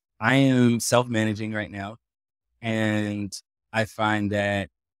guidance. I am self-managing right now, and I find that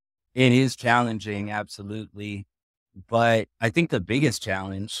it is challenging, absolutely. But I think the biggest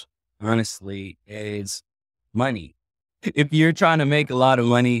challenge, honestly, is money. If you're trying to make a lot of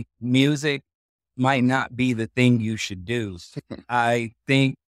money, music might not be the thing you should do. I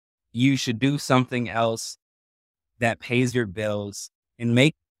think you should do something else that pays your bills and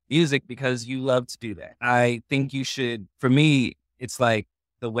make music because you love to do that. I think you should, for me, it's like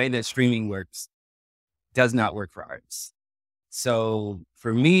the way that streaming works does not work for artists. So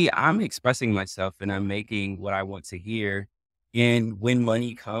for me, I'm expressing myself and I'm making what I want to hear. And when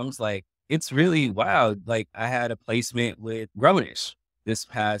money comes, like, it's really wild. Like, I had a placement with Grownish this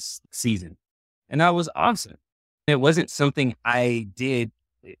past season, and that was awesome. It wasn't something I did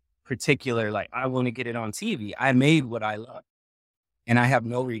particular, like, I want to get it on TV. I made what I love and I have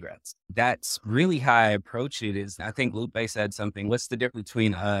no regrets. That's really how I approach it. Is I think Lupe said something, what's the difference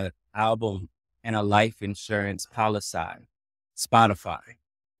between an album and a life insurance policy? Spotify.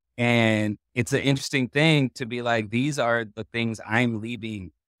 And it's an interesting thing to be like, these are the things I'm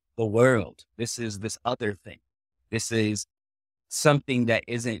leaving the world. This is this other thing. This is something that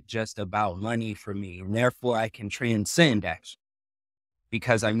isn't just about money for me. And therefore I can transcend actually,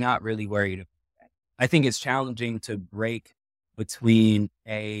 because I'm not really worried about that. I think it's challenging to break between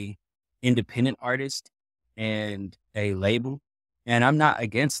a independent artist and a label. And I'm not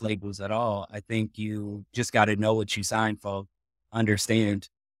against labels at all. I think you just got to know what you signed for, understand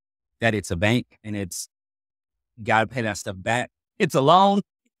that it's a bank and it's got to pay that stuff back. It's a loan,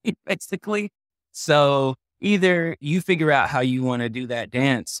 basically. So either you figure out how you want to do that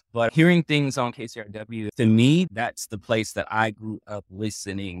dance, but hearing things on KCRW, to me, that's the place that I grew up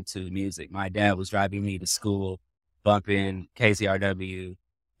listening to music. My dad was driving me to school, bumping KCRW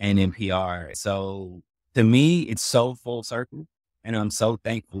and NPR. So to me, it's so full circle. And I'm so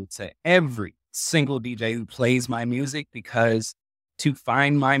thankful to every single DJ who plays my music, because to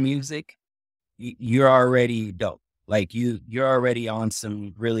find my music, you're already dope. Like you're already on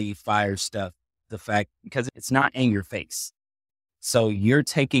some really fire stuff. The fact, because it's not in your face. So you're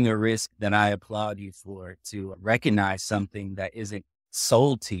taking a risk that I applaud you for, to recognize something that isn't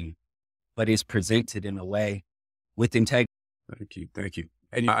sold to you, but is presented in a way with integrity. Thank you. Thank you.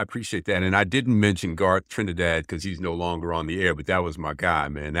 And I appreciate that. And I didn't mention Garth Trinidad because he's no longer on the air, but that was my guy,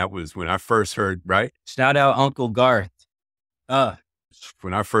 man. That was when I first heard, right? Shout out Uncle Garth.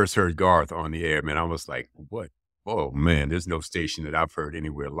 When I first heard Garth on the air, man, I was like, what? Oh, man, there's no station that I've heard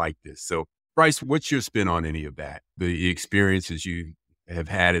anywhere like this. So, Bryce, what's your spin on any of that? The experiences you have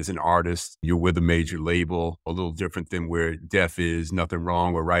had as an artist, you're with a major label, a little different than where Def is, nothing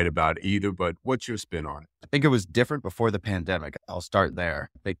wrong or right about either, but what's your spin on it? I think it was different before the pandemic. I'll start there.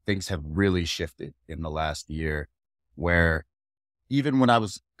 I think things have really shifted in the last year, where even when I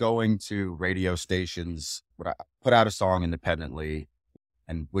was going to radio stations, when I put out a song independently,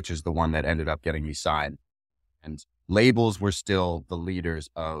 and which is the one that ended up getting me signed, and labels were still the leaders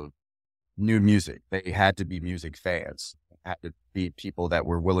of new music. They had to be music fans. Had to be people that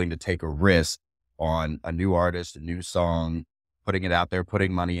were willing to take a risk on a new artist, a new song, putting it out there,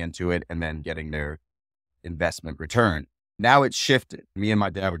 putting money into it, and then getting their investment return. Now it's shifted. Me and my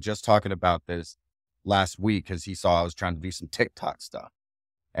dad were just talking about this last week because he saw I was trying to do some TikTok stuff.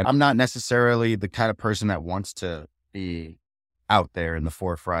 And I'm not necessarily the kind of person that wants to be out there in the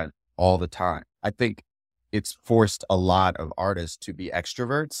forefront all the time. I think it's forced a lot of artists to be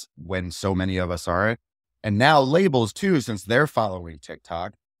extroverts when so many of us aren't. And now labels too, since they're following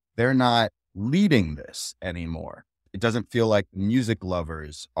TikTok, they're not leading this anymore. It doesn't feel like music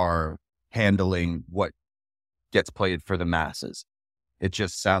lovers are handling what gets played for the masses. It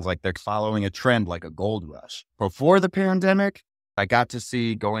just sounds like they're following a trend like a gold rush. Before the pandemic, I got to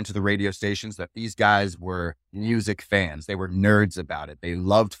see going to the radio stations that these guys were music fans. They were nerds about it. They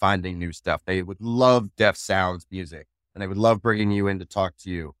loved finding new stuff. They would love Def Sounds music, and they would love bringing you in to talk to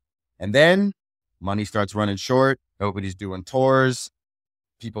you. And then money starts running short. Nobody's doing tours.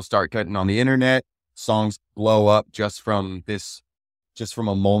 People start cutting on the internet. Songs blow up just from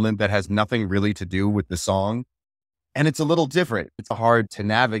a moment that has nothing really to do with the song. And it's a little different. It's hard to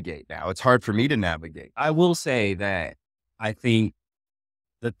navigate now. It's hard for me to navigate. I will say that I think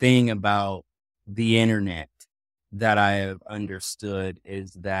the thing about the internet that I have understood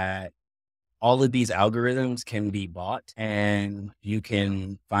is that all of these algorithms can be bought and you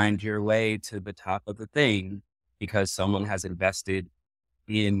can find your way to the top of the thing because someone has invested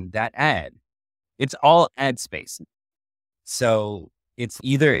in that ad. It's all ad space. So it's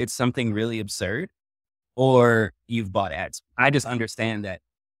either it's something really absurd or you've bought ads. I just understand that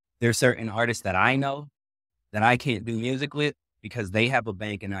there's certain artists that I know that I can't do music with because they have a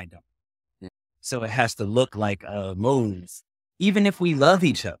bank and I don't. Yeah. So it has to look like moons, even if we love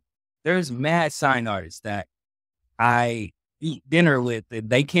each other. There's mad sign artists that I eat dinner with that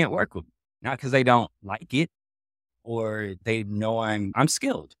they can't work with me. Not because they don't like it or they know I'm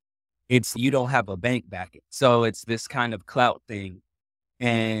skilled. It's you don't have a bank backing. So it's this kind of clout thing.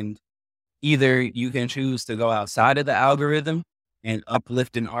 And either you can choose to go outside of the algorithm and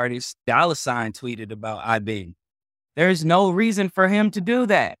uplift an artist. Dollar Sign tweeted about iBean. There's no reason for him to do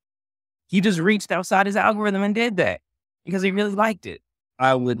that. He just reached outside his algorithm and did that because he really liked it.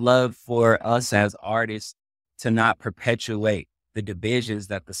 I would love for us as artists to not perpetuate the divisions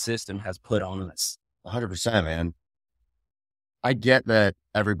that the system has put on us. 100%, man. I get that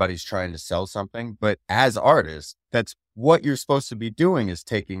everybody's trying to sell something, but as artists, that's what you're supposed to be doing is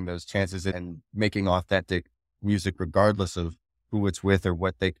taking those chances and making authentic music regardless of who it's with or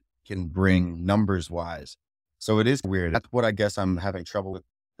what they can bring numbers wise. So it is weird. That's what I guess I'm having trouble with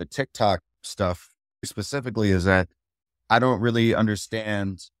the TikTok stuff specifically is that I don't really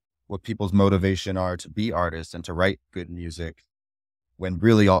understand what people's motivation are to be artists and to write good music when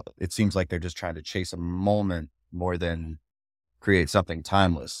really it seems like they're just trying to chase a moment more than create something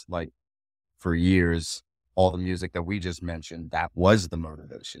timeless. Like for years, all the music that we just mentioned, that was the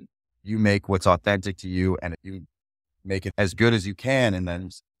motivation. You make what's authentic to you and you make it as good as you can, and then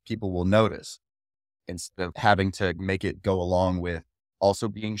people will notice instead of having to make it go along with also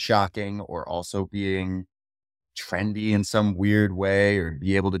being shocking or also being trendy in some weird way or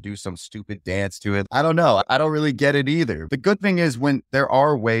be able to do some stupid dance to it. I don't know. I don't really get it either. The good thing is when there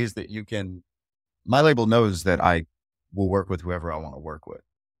are ways that you can, my label knows that I will work with whoever I want to work with.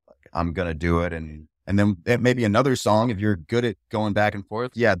 Like, I'm going to do it. And then maybe another song, if you're good at going back and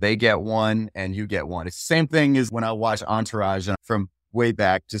forth, yeah, they get one and you get one. It's the same thing as when I watch Entourage from way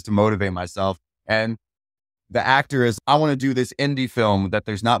back just to motivate myself. And the actor is, I want to do this indie film that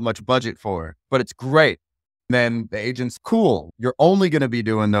there's not much budget for, but it's great. Then the agent's cool. You're only going to be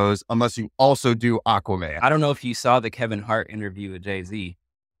doing those unless you also do Aquaman. I don't know if you saw the Kevin Hart interview with Jay-Z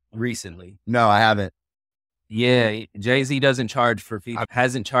recently. No, I haven't. Yeah, Jay-Z doesn't charge for features,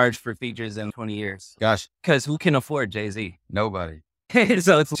 hasn't charged for features in 20 years. Gosh. Because who can afford Jay-Z? Nobody.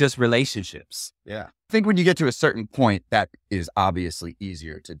 So it's just relationships. Yeah. I think when you get to a certain point, that is obviously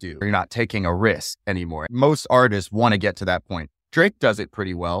easier to do. You're not taking a risk anymore. Most artists want to get to that point. Drake does it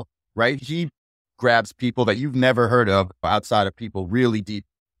pretty well, right? He grabs people that you've never heard of outside of people really deep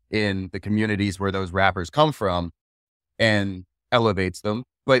in the communities where those rappers come from and elevates them,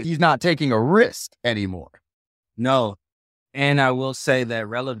 but he's not taking a risk anymore. No. And I will say that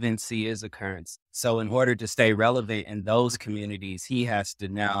relevancy is a currency. So in order to stay relevant in those communities, he has to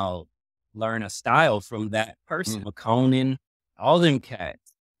now learn a style from that person. Conan, all them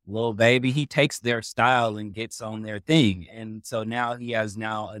cats, Lil Baby, he takes their style and gets on their thing. And so now he has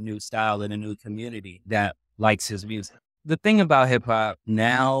a new style and a new community that likes his music. The thing about hip hop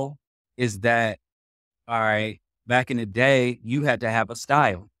now is that, all right, back in the day, you had to have a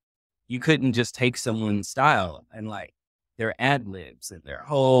style. You couldn't just take someone's style and like their ad libs and their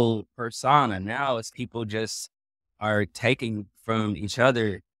whole persona. Now it's people just are taking from each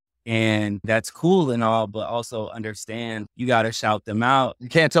other, and that's cool and all, but also understand you got to shout them out. You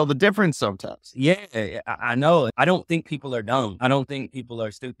can't tell the difference sometimes. Yeah, I know. I don't think people are dumb. I don't think people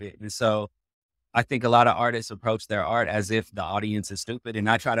are stupid. And so I think a lot of artists approach their art as if the audience is stupid. And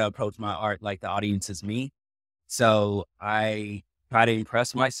I try to approach my art like the audience is me. So I try to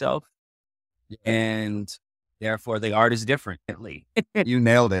impress myself, and therefore the art is differently. You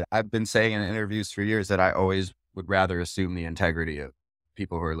nailed it. I've been saying in interviews for years that I always would rather assume the integrity of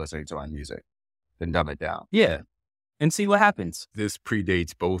people who are listening to my music than dumb it down. Yeah. And see what happens. This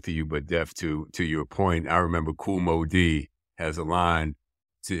predates both of you, but Def, to your point, I remember Kool Moe Dee has a line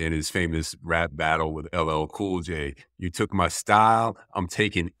in his famous rap battle with LL Cool J. You took my style, I'm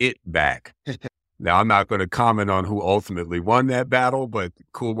taking it back. Now, I'm not going to comment on who ultimately won that battle, but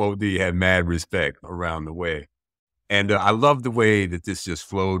Kool Moe Dee had mad respect around the way. And I love the way that this just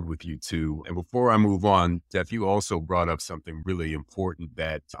flowed with you two. And before I move on, Def, you also brought up something really important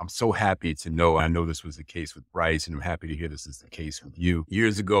that I'm so happy to know. I know this was the case with Bryce, and I'm happy to hear this is the case with you.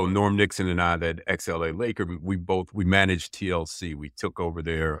 Years ago, Norm Nixon and I, that ex-LA Laker, we managed TLC. We took over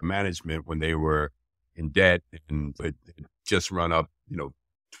their management when they were in debt and it just run up,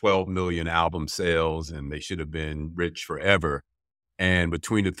 12 million album sales, and they should have been rich forever. And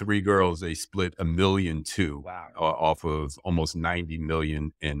between the three girls, they split $1.2 million off of almost 90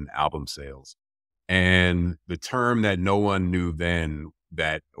 million in album sales. And the term that no one knew then,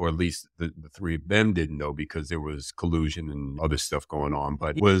 or at least the three of them didn't know because there was collusion and other stuff going on,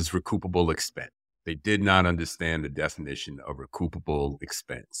 but was recoupable expense. They did not understand the definition of recoupable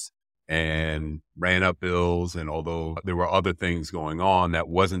expense and ran up bills. And although there were other things going on, that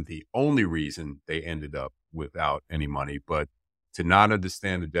wasn't the only reason they ended up without any money. But to not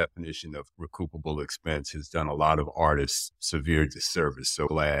understand the definition of recoupable expense has done a lot of artists severe disservice. So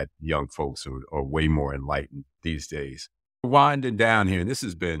glad young folks are way more enlightened these days. Winding down here, and this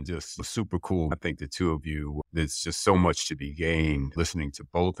has been just super cool. I think the two of you, there's just so much to be gained listening to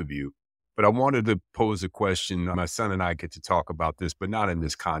both of you. But I wanted to pose a question. My son and I get to talk about this, but not in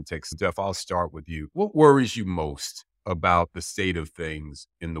this context. Def, I'll start with you. What worries you most about the state of things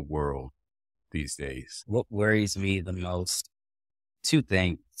in the world these days? What worries me the most? Two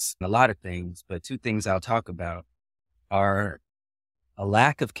things, a lot of things, but two things I'll talk about are a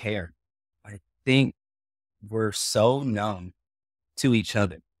lack of care. I think we're so numb to each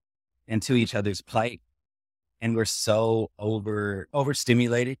other and to each other's plight. And we're so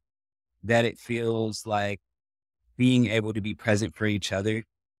overstimulated that it feels like being able to be present for each other.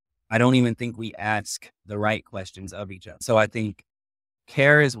 I don't even think we ask the right questions of each other. So I think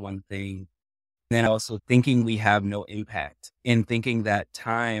care is one thing. Then also thinking we have no impact and thinking that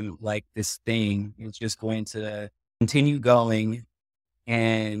time, like this thing, is just going to continue going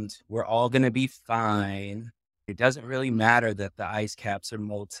and we're all going to be fine. It doesn't really matter that the ice caps are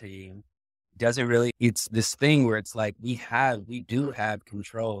melting. It's this thing where it's like we do have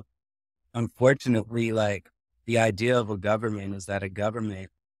control. Unfortunately, like the idea of a government is that a government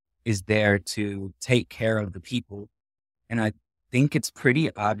is there to take care of the people. And I think it's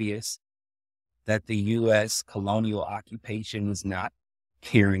pretty obvious that the U.S. colonial occupation is not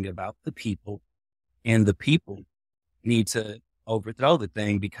caring about the people, and the people need to overthrow the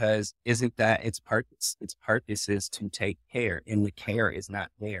thing because isn't that its purpose? Its purpose is to take care, and the care is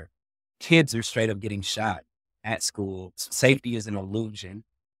not there. Kids are straight up getting shot at school. Safety is an illusion.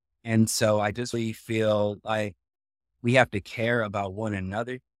 And so I just really feel like we have to care about one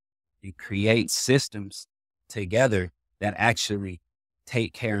another and create systems together that actually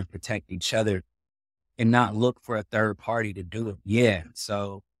take care and protect each other and not look for a third party to do it. Yeah.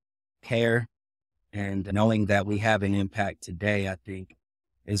 So care and knowing that we have an impact today, I think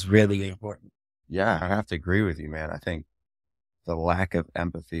is really important. Yeah, I have to agree with you, man. I think the lack of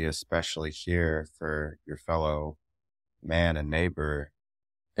empathy, especially here for your fellow man and neighbor,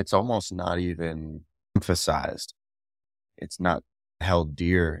 it's almost not even emphasized. It's not held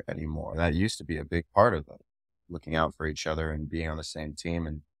dear anymore. That used to be a big part of it, looking out for each other and being on the same team.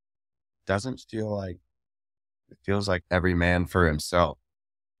 And doesn't feel like, it feels like every man for himself,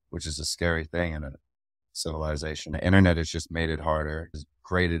 which is a scary thing in a civilization. The internet has just made it harder. As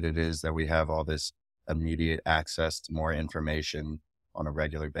great as it is that we have all this immediate access to more information on a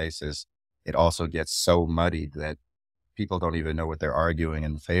regular basis, it also gets so muddied that people don't even know what they're arguing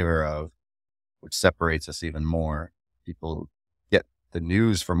in favor of, which separates us even more. People get the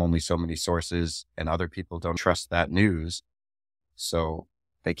news from only so many sources, and other people don't trust that news. So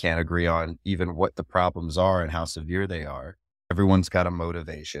they can't agree on even what the problems are and how severe they are. Everyone's got a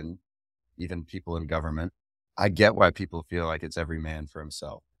motivation, even people in government. I get why people feel like it's every man for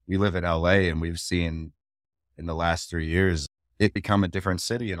himself. We live in LA, and we've seen in the last 3 years, it become a different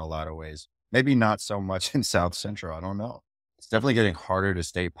city in a lot of ways. Maybe not so much in South Central. I don't know. It's definitely getting harder to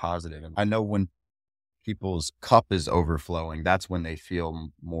stay positive. And I know when people's cup is overflowing, that's when they feel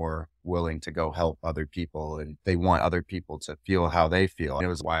more willing to go help other people, and they want other people to feel how they feel. And it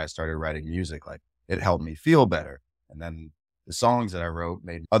was why I started writing music. Like, it helped me feel better. And then the songs that I wrote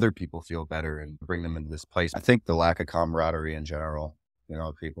made other people feel better and bring them into this place. I think the lack of camaraderie in general,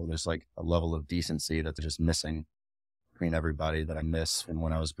 people, there's like a level of decency that's just missing between everybody that I miss from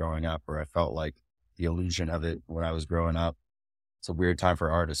when I was growing up, or I felt like the illusion of it when I was growing up. It's a weird time for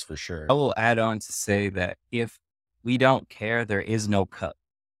artists for sure. I will add on to say that if we don't care, there is no cup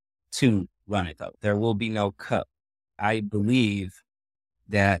to run it up. There will be no cup. I believe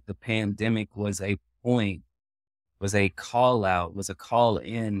that the pandemic was a point, was a call out, was a call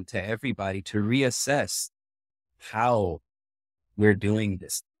in to everybody to reassess how we're doing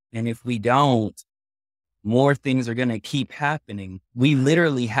this. And if we don't, more things are going to keep happening. We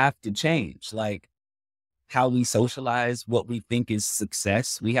literally have to change, like how we socialize, what we think is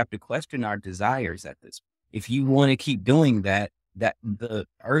success. We have to question our desires at this. If you want to keep doing that the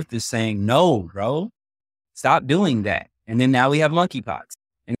earth is saying, no, bro, stop doing that. And then now we have monkeypox.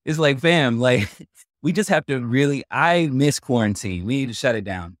 And it's like, fam, like we just have to really, I miss quarantine. We need to shut it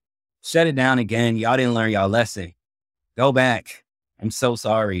down. Shut it down again. Y'all didn't learn y'all lesson. Go back. I'm so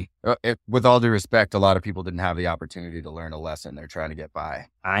sorry. With all due respect, a lot of people didn't have the opportunity to learn a lesson. They're trying to get by.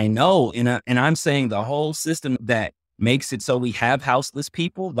 I know. And I'm saying the whole system that makes it so we have houseless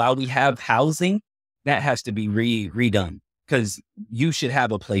people while we have housing, that has to be redone, because you should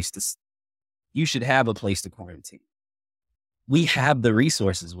have a place to quarantine. We have the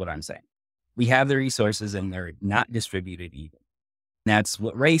resources, what I'm saying. We have the resources, and they're not distributed even. That's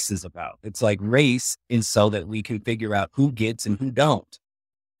what race is about. It's like race is so that we can figure out who gets and who don't.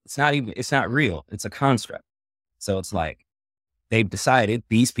 It's not real. It's a construct. So it's like they've decided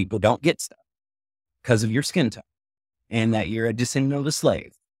these people don't get stuff because of your skin tone and that you're a descendant of a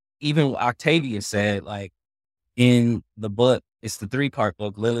slave. Even Octavia said, like in the book, it's the 3-part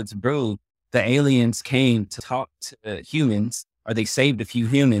book, Lilith's Brood, the aliens came to talk to humans, or they saved a few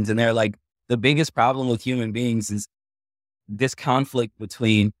humans. And they're like, the biggest problem with human beings is this conflict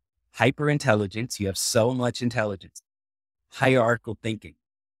between hyperintelligence. You have so much intelligence, hierarchical thinking.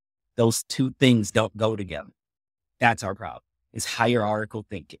 Those two things don't go together. That's our problem. It's hierarchical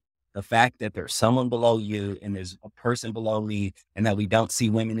thinking. The fact that there's someone below you and there's a person below me, and that we don't see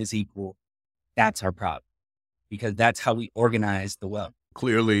women as equal. That's our problem, because that's how we organize the wealth.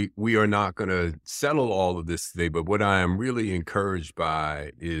 Clearly, we are not going to settle all of this today, but what I am really encouraged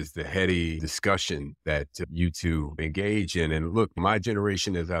by is the heady discussion that you two engage in. And look, my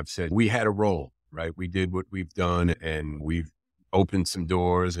generation, as I've said, we had a role, right? We did what we've done, and we've opened some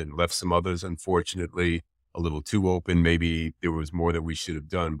doors and left some others, unfortunately, a little too open. Maybe there was more that we should have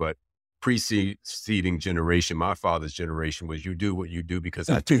done, but preceding generation, my father's generation, was you do what you do because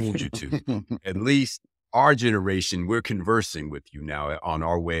I told you to. At least our generation, we're conversing with you now on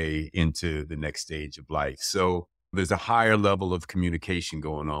our way into the next stage of life. So there's a higher level of communication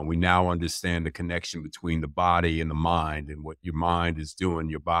going on. We now understand the connection between the body and the mind, and what your mind is doing,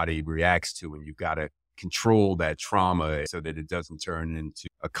 your body reacts to, and you've got to control that trauma so that it doesn't turn into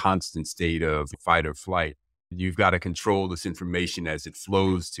a constant state of fight or flight. You've got to control this information as it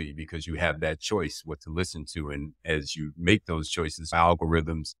flows to you, because you have that choice what to listen to. And as you make those choices,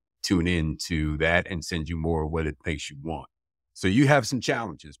 algorithms tune in to that and send you more of what it thinks you want. So you have some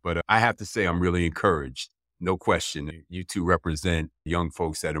challenges, but I have to say I'm really encouraged. No question. You two represent young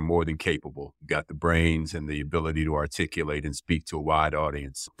folks that are more than capable. You got the brains and the ability to articulate and speak to a wide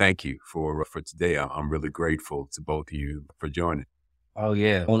audience. Thank you for today. I'm really grateful to both of you for joining. Oh,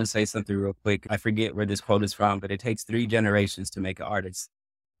 yeah. I want to say something real quick. I forget where this quote is from, but it takes 3 generations to make an artist.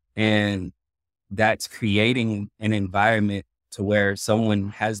 And that's creating an environment to where someone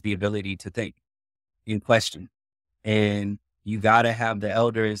has the ability to think in question. And you got to have the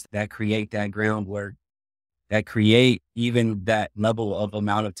elders that create that groundwork, that create even that level of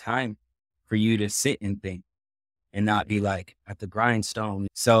amount of time for you to sit and think and not be like at the grindstone.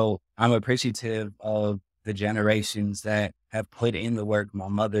 So I'm appreciative of the generations that have put in the work. My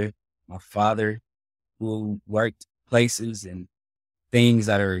mother, my father, who worked places and things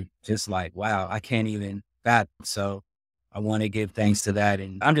that are just like, wow, I can't even fathom. So I want to give thanks to that.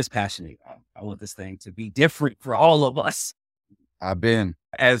 And I'm just passionate. I want this thing to be different for all of us. I've been.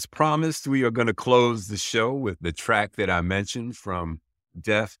 As promised, we are going to close the show with the track that I mentioned from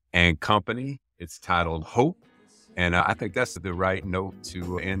Def and Company. It's titled Hope. And I think that's the right note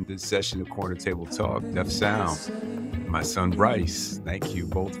to end this session of Corner Table Talk. Def Sound. My son Bryce, thank you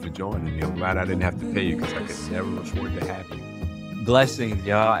both for joining me. I'm glad I didn't have to pay you because I could never afford to have you. Blessings,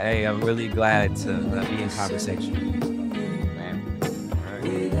 y'all. Hey, I'm really glad to be in conversation.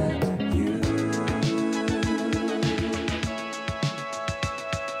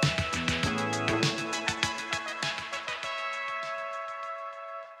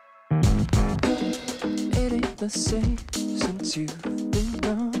 It ain't the same since you've been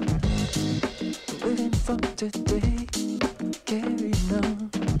gone. Living for today, carry on.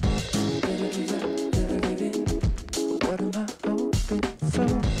 Never give in. What am I hoping for?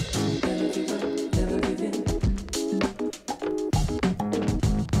 Never give up, never give in.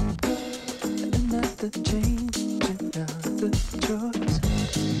 Another change, another choice.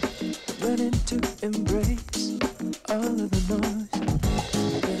 Learning to embrace all of the noise.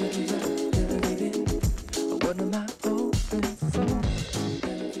 Never give up, never give in. What am I hoping for?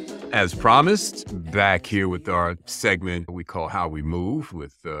 As promised, back here with our segment we call How We Move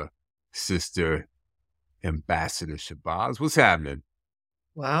with Sister Ambassador Shabazz. What's happening?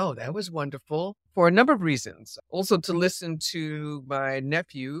 Wow, that was wonderful for a number of reasons. Also to listen to my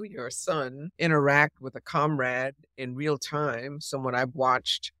nephew, your son, interact with a comrade in real time, someone I've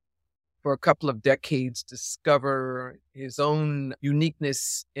watched for a couple of decades discover his own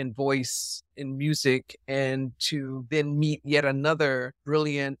uniqueness in voice, in music, and to then meet yet another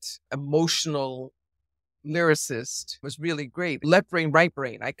brilliant, emotional lyricist was really great. Left brain, right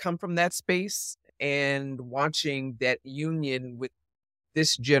brain. I come from that space, and watching that union with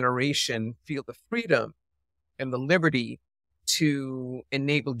this generation feel the freedom and the liberty to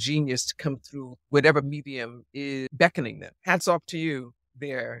enable genius to come through whatever medium is beckoning them. Hats off to you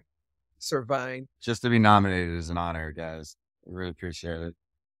there, Sir Vine. Just to be nominated is an honor, guys. I really appreciate it.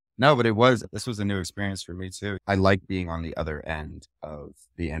 No, but this was a new experience for me too. I like being on the other end of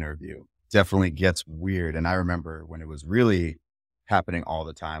the interview. Definitely gets weird. And I remember when it was really happening all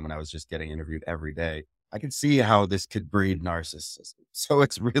the time, when I was just getting interviewed every day, I could see how this could breed narcissism. So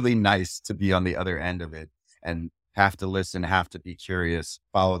it's really nice to be on the other end of it and have to listen, have to be curious,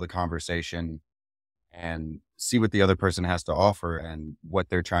 follow the conversation, and see what the other person has to offer and what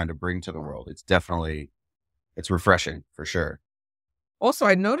they're trying to bring to the world. It's refreshing for sure. Also,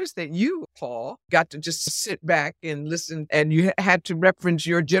 I noticed that you, Paul, got to just sit back and listen, and you had to reference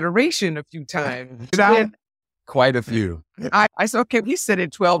your generation a few times. Quite a few. I said, okay, he said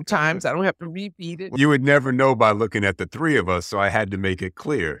it 12 times. I don't have to repeat it. You would never know by looking at the three of us, so I had to make it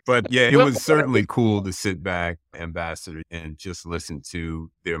clear. But yeah, it was certainly cool to sit back, Ambassador, and just listen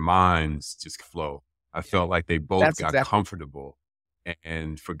to their minds just flow. I felt like they both got comfortable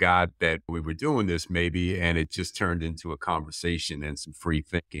and forgot that we were doing this maybe, and it just turned into a conversation and some free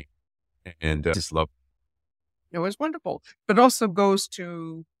thinking. And just love it. It was wonderful. But also goes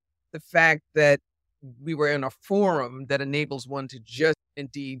to the fact that we were in a forum that enables one to just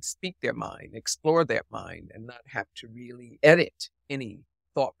indeed speak their mind, explore their mind, and not have to really edit any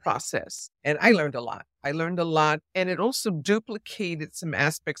thought process. And I learned a lot. And it also duplicated some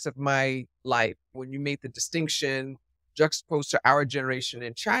aspects of my life. When you made the distinction juxtaposed to our generation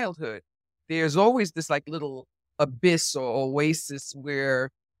in childhood, there's always this like little abyss or oasis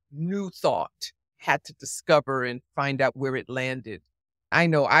where new thought had to discover and find out where it landed. I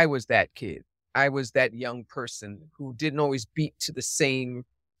know I was that kid. I was that young person who didn't always beat to the same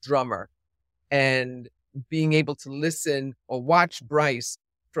drummer. And being able to listen or watch Bryce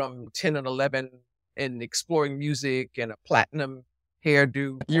from 10 and 11 and exploring music and a platinum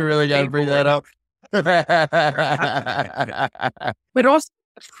hairdo. You really got to bring that up. But also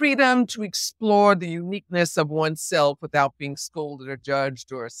freedom to explore the uniqueness of oneself without being scolded or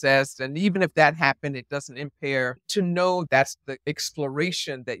judged or assessed. And even if that happened, it doesn't impair to know that's the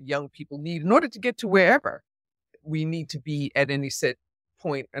exploration that young people need in order to get to wherever. we need to be at any set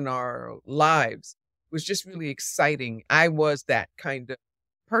point in our lives was just really exciting. I was that kind of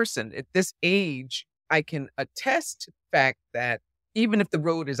person. At this age, I can attest to the fact that even if the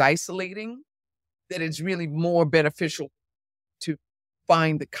road is isolating, that it's really more beneficial to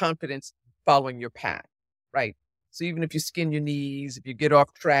find the confidence following your path, right? So even if you skin your knees, if you get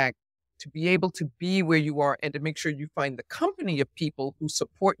off track, to be able to be where you are and to make sure you find the company of people who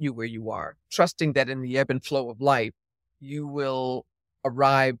support you where you are, trusting that in the ebb and flow of life, you will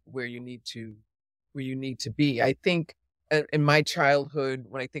arrive where you need to be. I think in my childhood,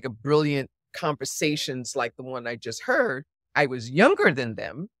 when I think of brilliant conversations like the one I just heard, I was younger than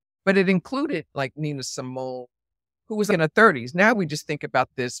them, but it included like Nina Simone, who was in her 30s. Now we just think about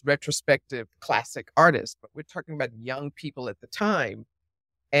this retrospective classic artist, but we're talking about young people at the time.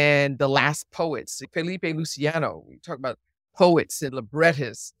 And the last poets, Felipe Luciano, we talk about poets and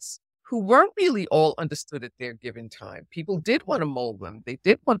librettists who weren't really all understood at their given time. People did want to mold them. They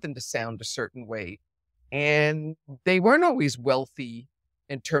did want them to sound a certain way. And they weren't always wealthy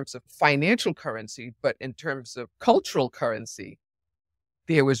in terms of financial currency, but in terms of cultural currency,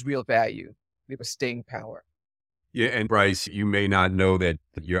 there was real value. There was staying power. Yeah, and Bryce, you may not know that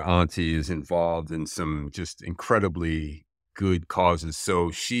your auntie is involved in some just incredibly good causes.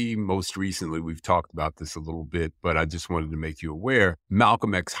 So she most recently, we've talked about this a little bit, but I just wanted to make you aware,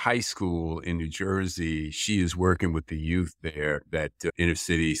 Malcolm X High School in New Jersey, she is working with the youth there, that inner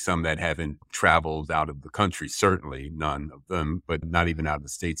city, some that haven't traveled out of the country, certainly none of them, but not even out of the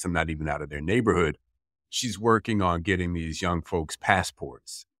state, some not even out of their neighborhood. She's working on getting these young folks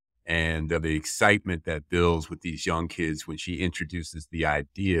passports. And the excitement that builds with these young kids when she introduces the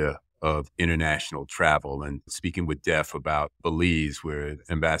idea of international travel, and speaking with Def about Belize, where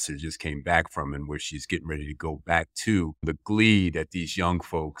Ambassador just came back from and where she's getting ready to go back to, the glee that these young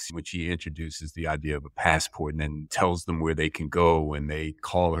folks, when she introduces the idea of a passport and then tells them where they can go, and they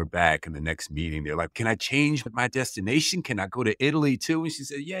call her back in the next meeting, they're like, can I change my destination? Can I go to Italy too? And she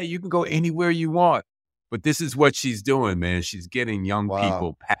said, yeah, you can go anywhere you want. But this is what she's doing, man. She's getting young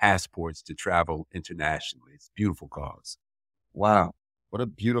people passports to travel internationally. It's a beautiful cause. Wow. What a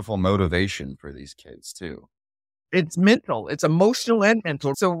beautiful motivation for these kids, too. It's mental. It's emotional and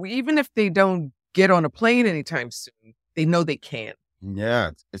mental. So even if they don't get on a plane anytime soon, they know they can.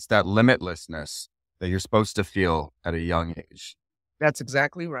 Yeah, it's that limitlessness that you're supposed to feel at a young age. That's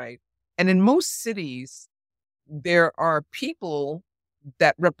exactly right. And in most cities, there are people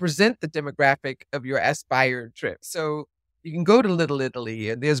that represent the demographic of your aspired trip. So you can go to Little Italy,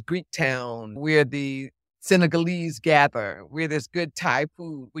 and there's Greek Town, where the Senegalese gather, where there's good Thai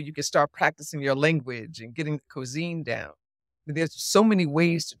food, where you can start practicing your language and getting the cuisine down. There's so many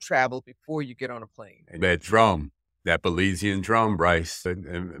ways to travel before you get on a plane. And that drum, that Belizean drum, Bryce,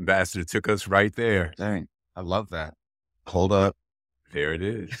 Ambassador took us right there. Dang, I love that. Hold up. There it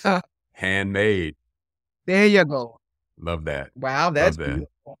is. Handmade. There you go. Love that. Wow, that's Love that.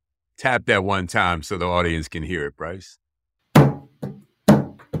 beautiful. Tap that one time so the audience can hear it, Bryce. There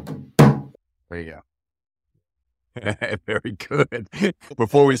you go. Very good.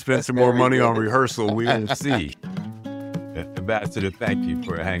 Before we spend some more money on rehearsal, we will see. Ambassador, thank you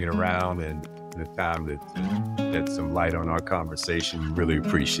for hanging around and the time that shed some light on our conversation. Really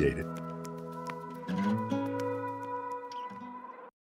appreciate it.